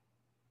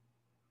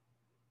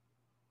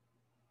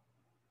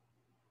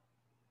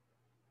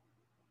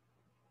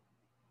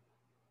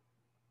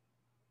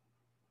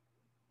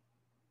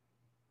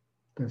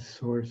 The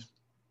source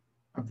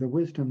of the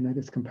wisdom that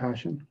is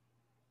compassion.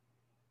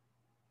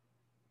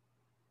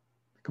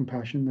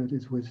 Compassion that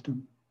is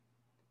wisdom.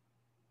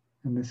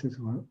 And this is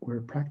what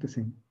we're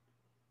practicing,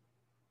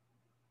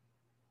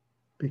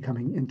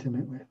 becoming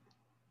intimate with.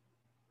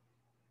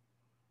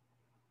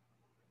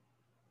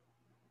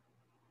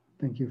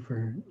 Thank you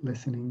for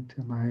listening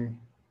to my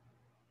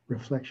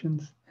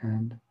reflections,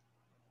 and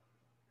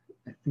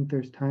I think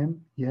there's time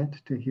yet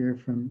to hear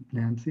from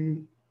Nancy.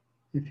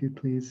 If you'd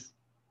please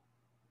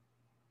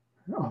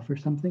offer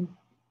something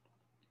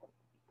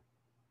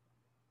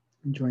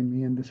and join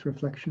me in this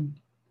reflection.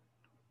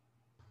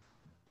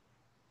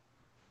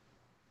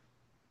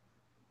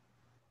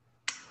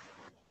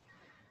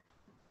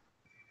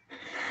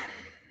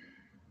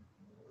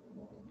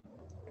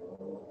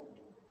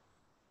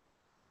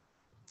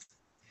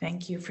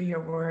 Thank you for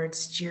your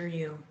words,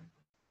 Jiryu,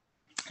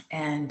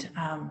 and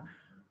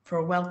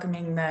for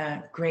welcoming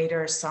the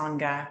greater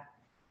Sangha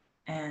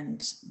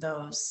and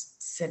those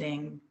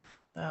sitting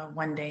the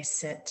one-day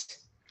sit,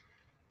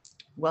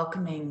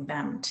 welcoming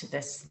them to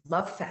this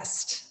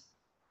Lovefest,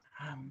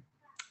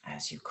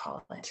 as you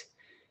call it,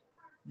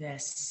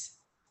 this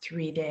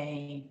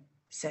 3-day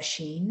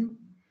session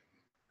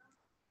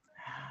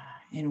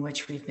in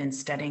which we've been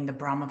studying the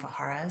Brahma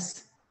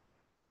Viharas.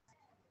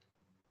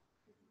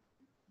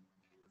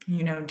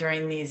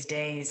 During these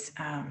days,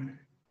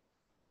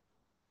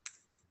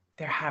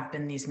 there have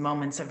been these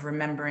moments of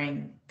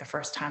remembering the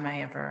first time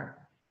I ever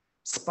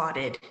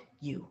spotted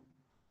you,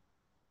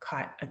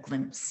 caught a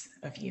glimpse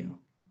of you,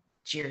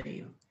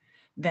 Jiryu,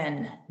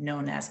 then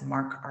known as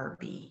Mark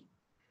RB.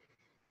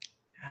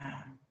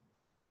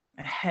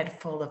 A head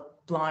full of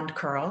blonde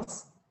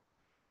curls,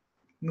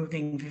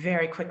 moving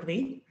very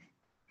quickly.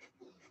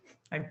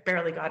 I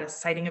barely got a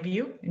sighting of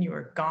you and you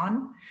were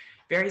gone.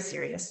 Very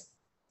serious,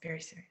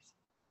 very serious.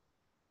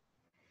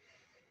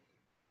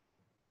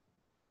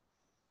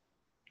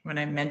 When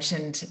I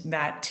mentioned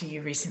that to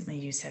you recently,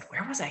 you said,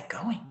 where was I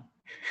going?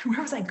 Where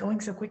was I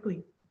going so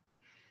quickly?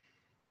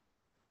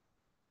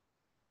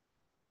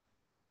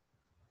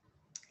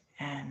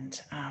 And And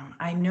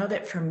I know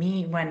that for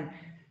me, when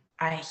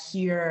I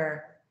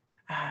hear,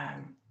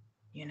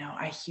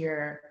 I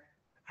hear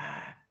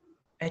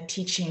a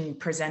teaching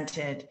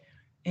presented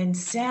in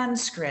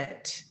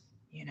Sanskrit,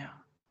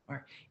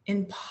 or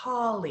in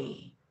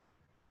Pali,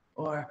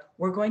 or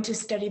we're going to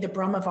study the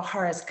Brahma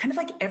Viharas, kind of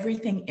like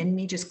everything in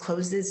me just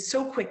closes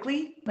so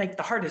quickly, like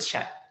the heart is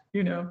shut,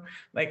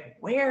 like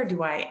where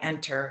do I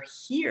enter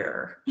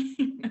here?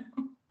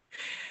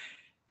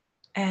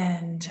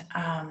 And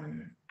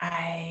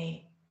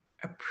I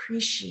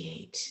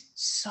appreciate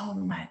so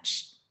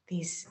much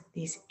these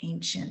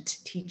ancient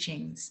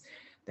teachings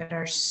that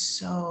are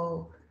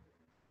so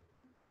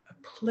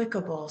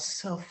applicable,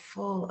 so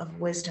full of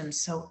wisdom,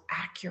 so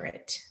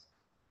accurate.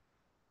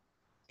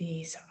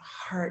 These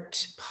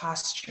heart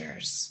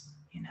postures,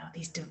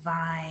 these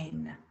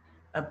divine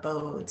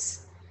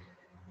abodes,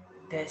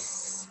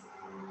 this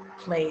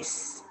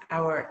place,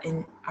 our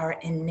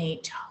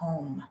innate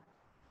home.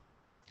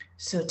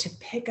 So to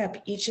pick up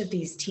each of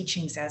these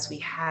teachings as we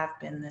have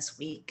been this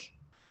week,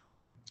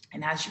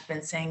 and as you've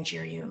been saying,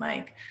 Jiryu,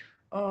 like,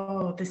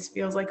 oh, this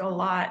feels like a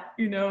lot,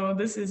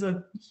 this is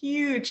a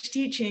huge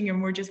teaching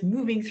and we're just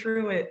moving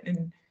through it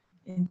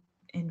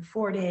in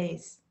 4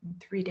 days, in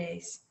 3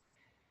 days.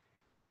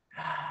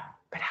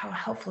 But how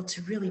helpful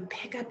to really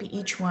pick up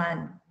each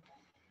one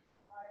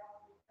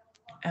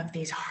of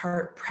these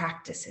heart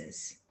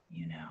practices,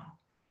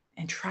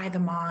 and try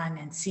them on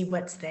and see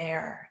what's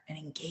there and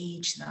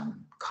engage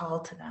them, call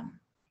to them,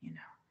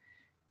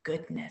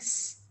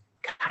 goodness,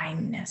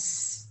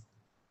 kindness,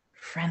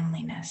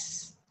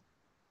 friendliness,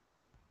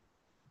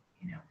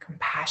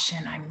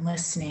 compassion. I'm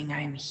listening,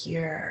 I'm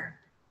here,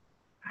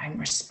 I'm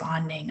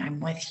responding, I'm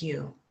with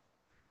you,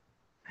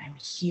 I'm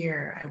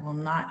here, I will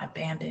not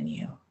abandon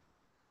you.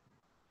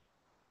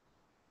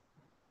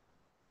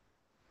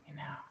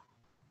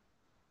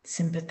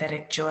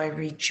 Sympathetic joy,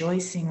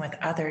 rejoicing with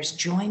others,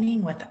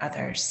 joining with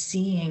others,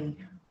 seeing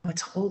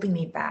what's holding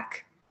me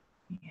back,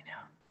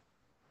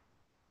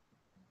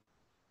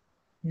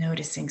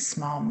 noticing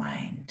small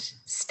mind,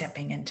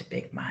 stepping into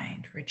big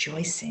mind,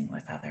 rejoicing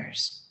with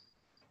others.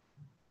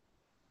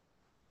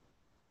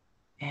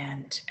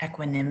 And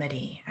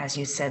equanimity, as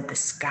you said, the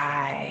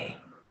sky,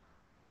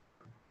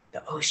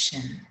 the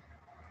ocean.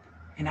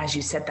 And as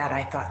you said that,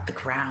 I thought the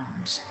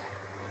ground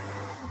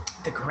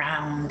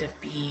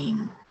of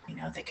being,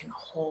 that can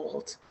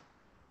hold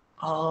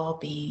all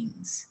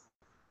beings,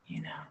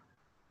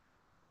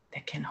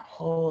 that can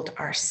hold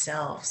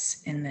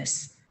ourselves in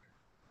this,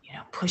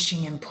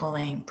 pushing and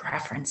pulling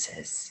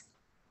preferences,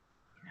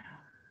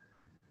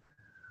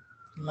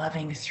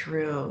 loving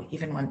through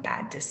even when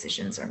bad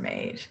decisions are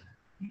made,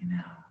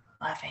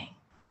 loving,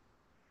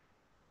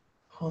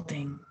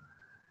 holding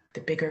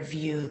the bigger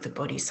view, the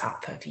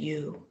bodhisattva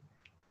view,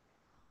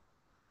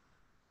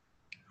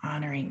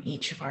 honoring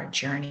each of our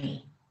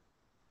journey.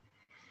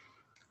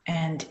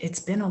 And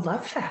it's been a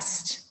love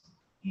fest,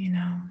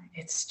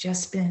 it's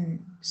just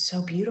been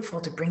so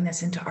beautiful to bring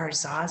this into our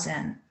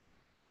zazen.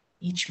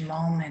 Each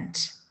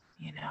moment,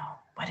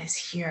 what is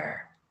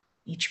here,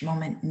 each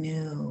moment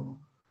new,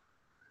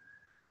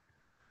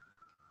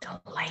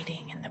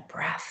 delighting in the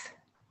breath,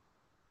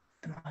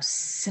 the most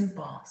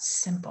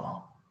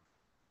simple,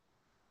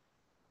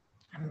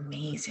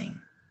 amazing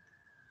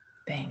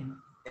thing,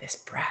 this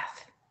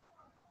breath,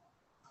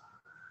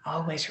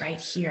 always right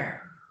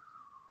here.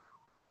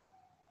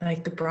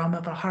 Like the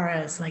Brahma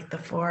Viharas, like the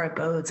 4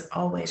 abodes,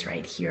 always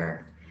right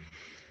here.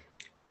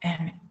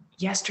 And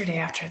yesterday,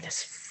 after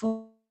this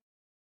full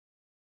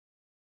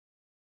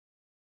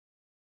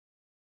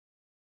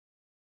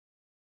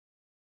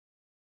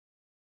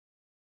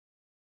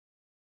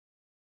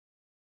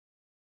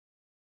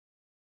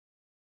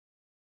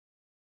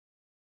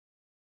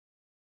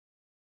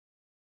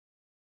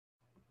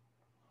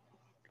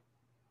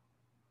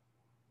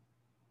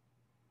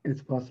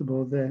It's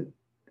possible that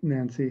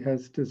Nancy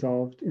has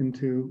dissolved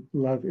into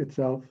love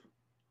itself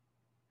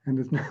and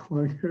is no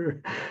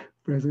longer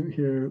present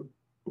here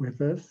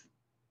with us.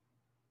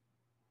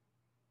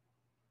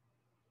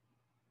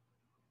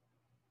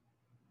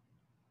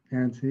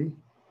 Nancy.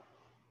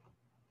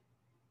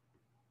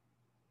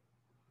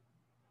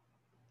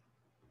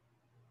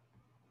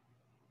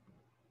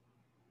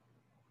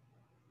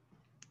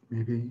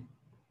 Maybe,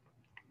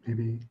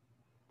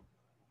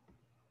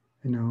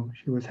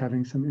 she was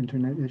having some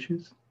internet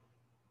issues.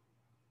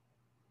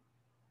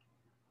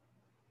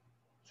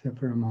 Sit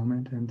for a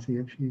moment and see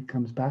if she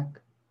comes back.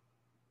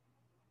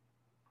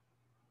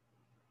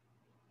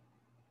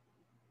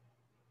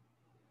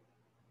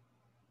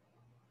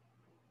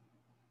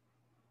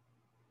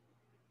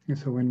 And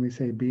so when we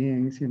say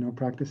beings,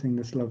 practicing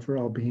this love for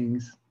all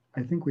beings,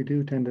 I think we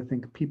do tend to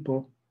think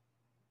people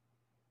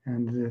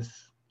and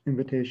this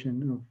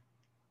invitation of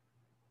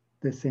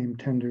the same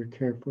tender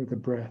care for the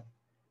breath,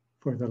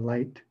 for the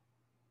light.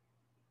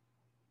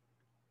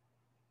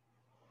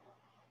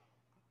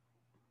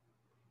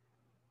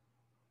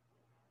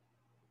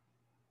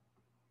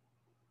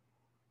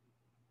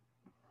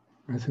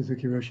 As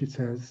Suzuki Roshi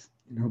says,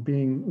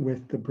 being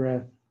with the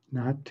breath,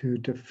 not to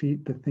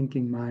defeat the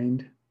thinking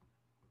mind,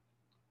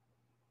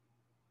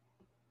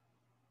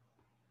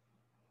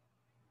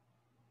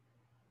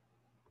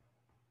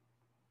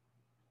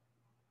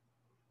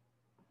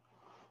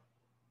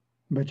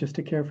 but just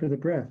to care for the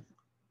breath,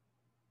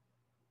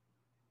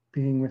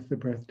 being with the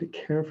breath, to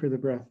care for the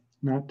breath,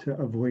 not to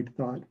avoid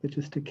thought, but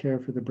just to care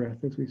for the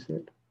breath as we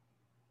sit.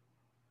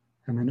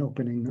 And then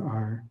opening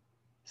our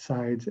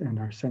sides and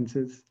our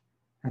senses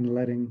and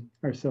letting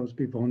ourselves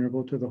be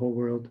vulnerable to the whole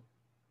world,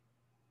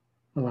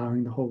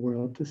 allowing the whole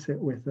world to sit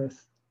with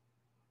us.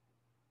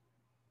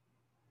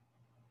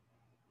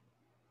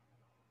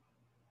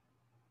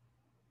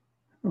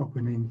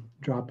 Opening,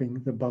 dropping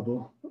the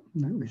bubble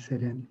that we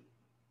sit in.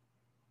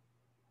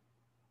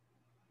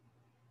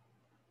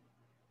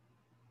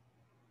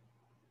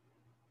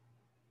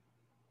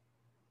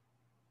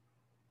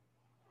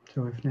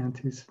 So if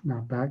Nancy's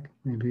not back,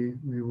 maybe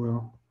we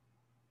will.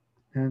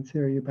 Nancy,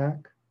 are you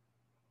back?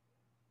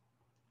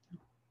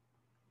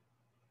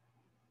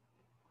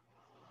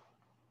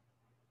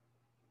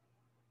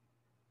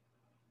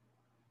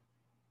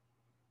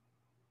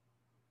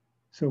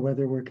 So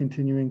whether we're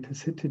continuing to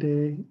sit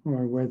today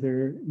or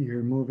whether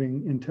you're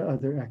moving into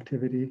other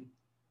activity,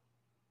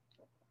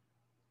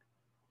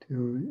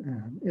 to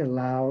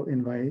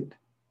invite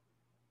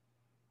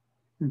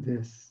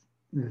this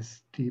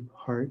deep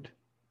heart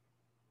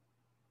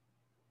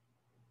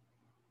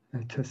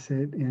to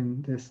sit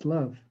in this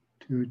love,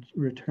 to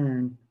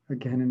return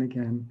again and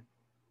again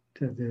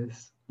to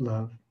this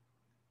love.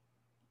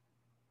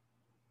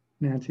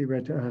 Nancy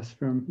read to us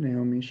from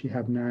Naomi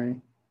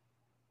Shihab,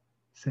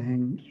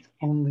 saying, it's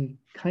only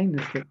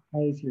kindness that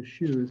ties your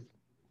shoes.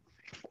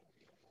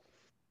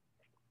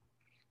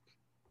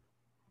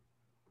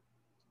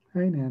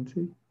 Hi,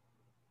 Nancy.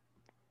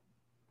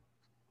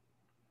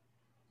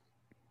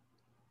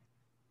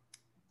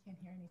 Can't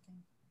hear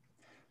anything.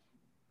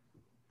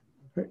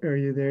 Are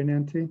you there,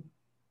 Nancy?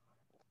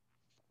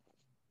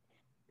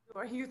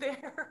 Are you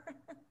there?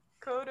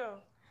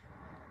 Kodo.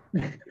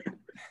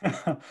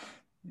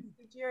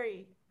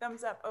 Jerry,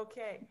 thumbs up.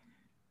 Okay.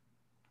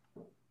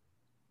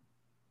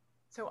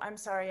 So I'm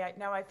sorry.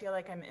 Now I feel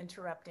like I'm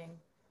interrupting.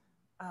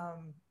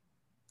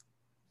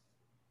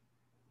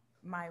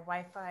 My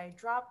Wi-Fi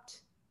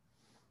dropped.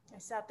 I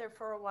sat there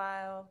for a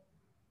while,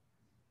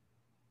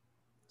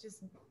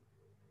 just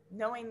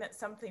knowing that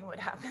something would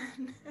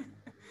happen.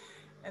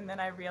 And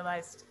then I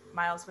realized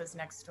Miles was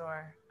next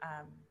door.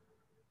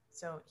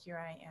 So here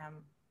I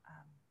am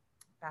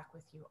back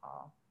with you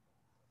all.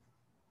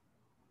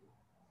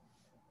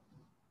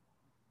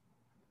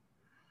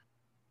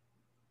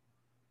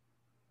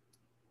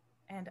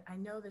 And I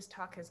know this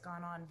talk has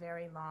gone on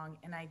very long,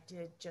 and I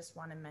did just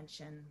want to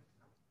mention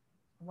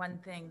one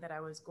thing that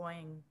I was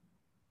going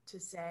to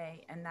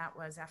say, and that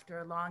was after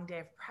a long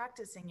day of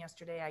practicing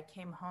yesterday, I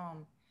came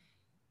home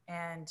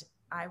and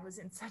I was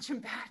in such a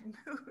bad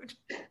mood.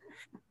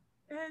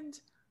 And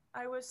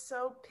I was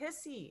so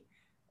pissy.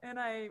 And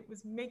I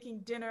was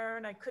making dinner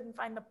and I couldn't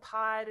find the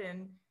pot,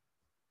 and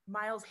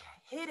Miles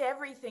hid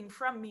everything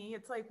from me.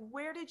 It's like,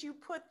 where did you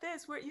put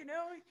this? Where,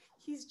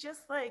 he's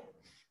just like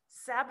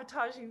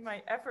sabotaging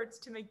my efforts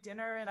to make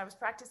dinner. And I was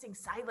practicing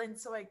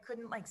silence, so I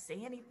couldn't like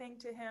say anything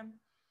to him.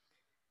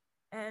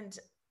 And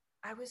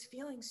I was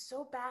feeling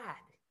so bad.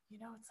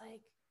 It's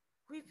like,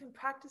 we've been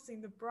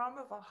practicing the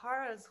Brahma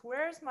Viharas.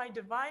 Where's my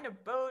divine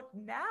abode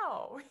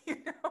now?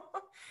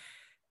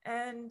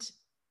 And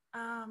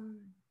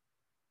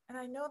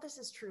I know this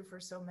is true for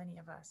so many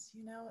of us.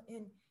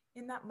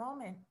 In that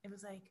moment, it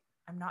was like,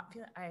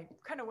 I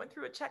kind of went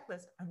through a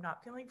checklist. I'm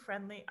not feeling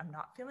friendly. I'm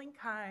not feeling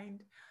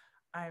kind.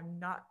 I'm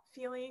not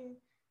feeling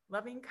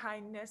loving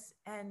kindness.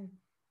 And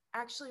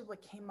actually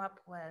what came up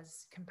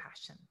was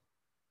compassion.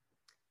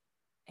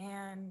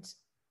 And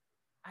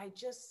I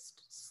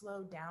just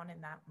slowed down in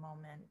that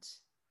moment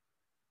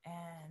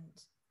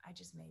and I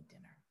just made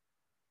dinner,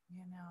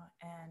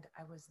 and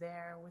I was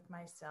there with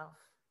myself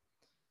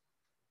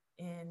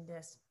in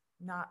this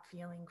not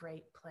feeling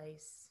great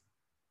place.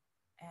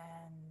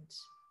 And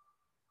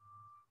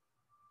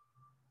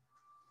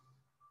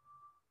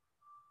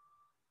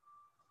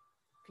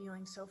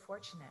feeling so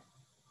fortunate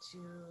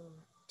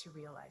to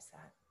realize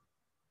that.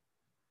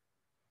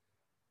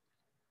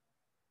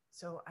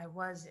 So I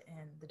was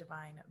in the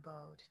divine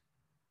abode,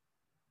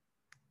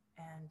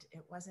 and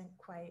it wasn't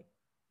quite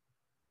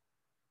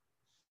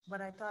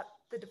what I thought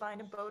the divine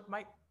abode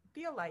might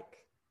feel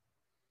like.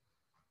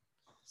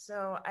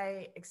 So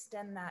I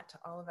extend that to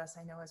all of us.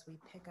 I know as we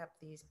pick up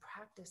these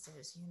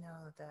practices,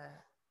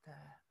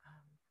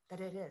 that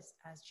it is,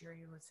 as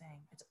Jiri was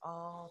saying, it's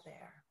all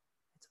there.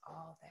 It's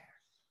all there,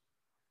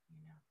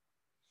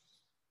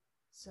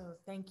 So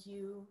thank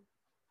you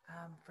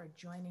for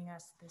joining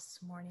us this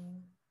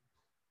morning.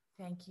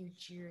 Thank you,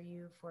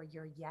 Jiri, for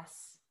your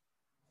yes,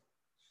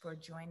 for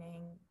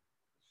joining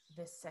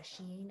this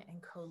session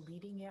and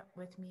co-leading it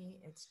with me.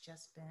 It's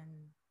just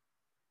been,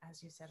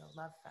 as you said, a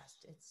love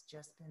fest. It's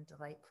just been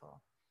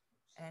delightful.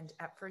 And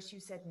at first you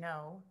said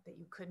no, that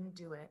you couldn't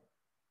do it.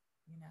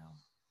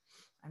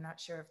 I'm not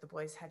sure if the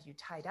boys had you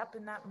tied up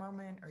in that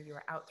moment or you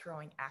were out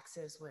throwing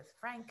axes with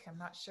Frank. I'm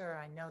not sure.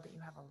 I know that you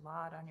have a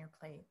lot on your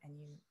plate and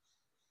you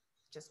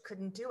just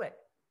couldn't do it,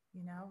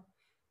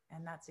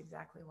 and that's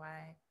exactly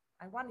why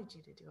I wanted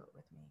you to do it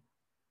with me.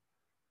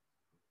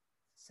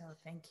 So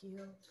thank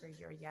you for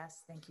your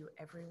yes. Thank you,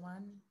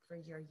 everyone, for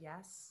your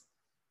yes.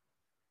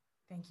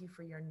 Thank you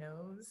for your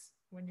no's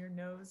when your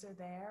no's are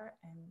there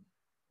and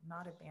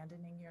not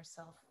abandoning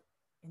yourself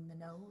in the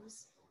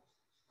no's.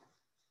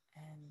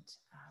 And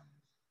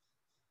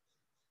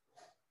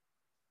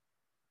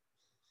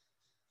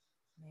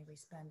may we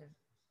spend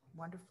a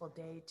wonderful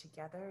day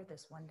together,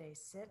 this one day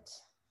sit,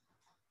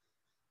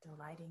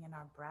 delighting in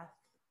our breath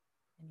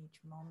in each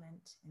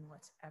moment, in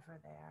what's ever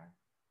there.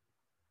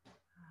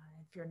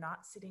 If you're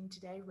not sitting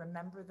today,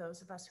 remember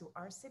those of us who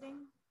are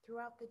sitting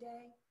throughout the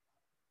day.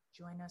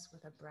 Join us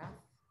with a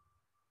breath.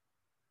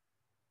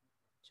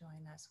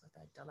 Join us with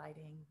a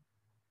delighting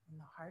in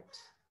the heart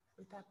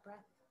with that breath.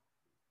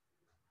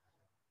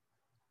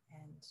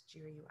 And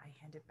Jiryu, I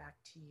hand it back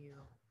to you,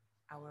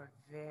 our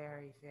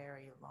very,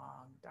 very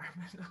long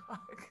Dharma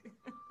talk.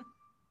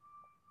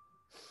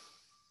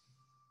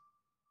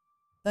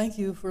 Thank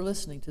you for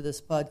listening to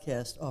this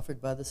podcast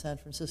offered by the San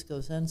Francisco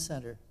Zen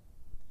Center.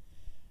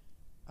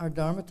 Our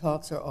Dharma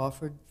talks are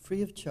offered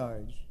free of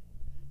charge,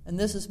 and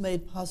this is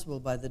made possible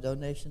by the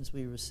donations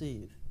we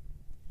receive.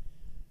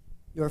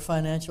 Your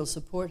financial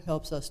support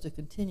helps us to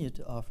continue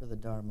to offer the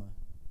Dharma.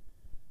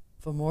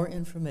 For more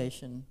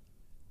information,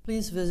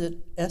 please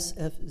visit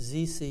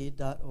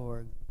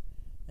sfzc.org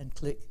and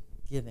click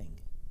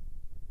Giving.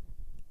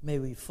 May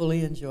we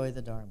fully enjoy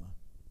the Dharma.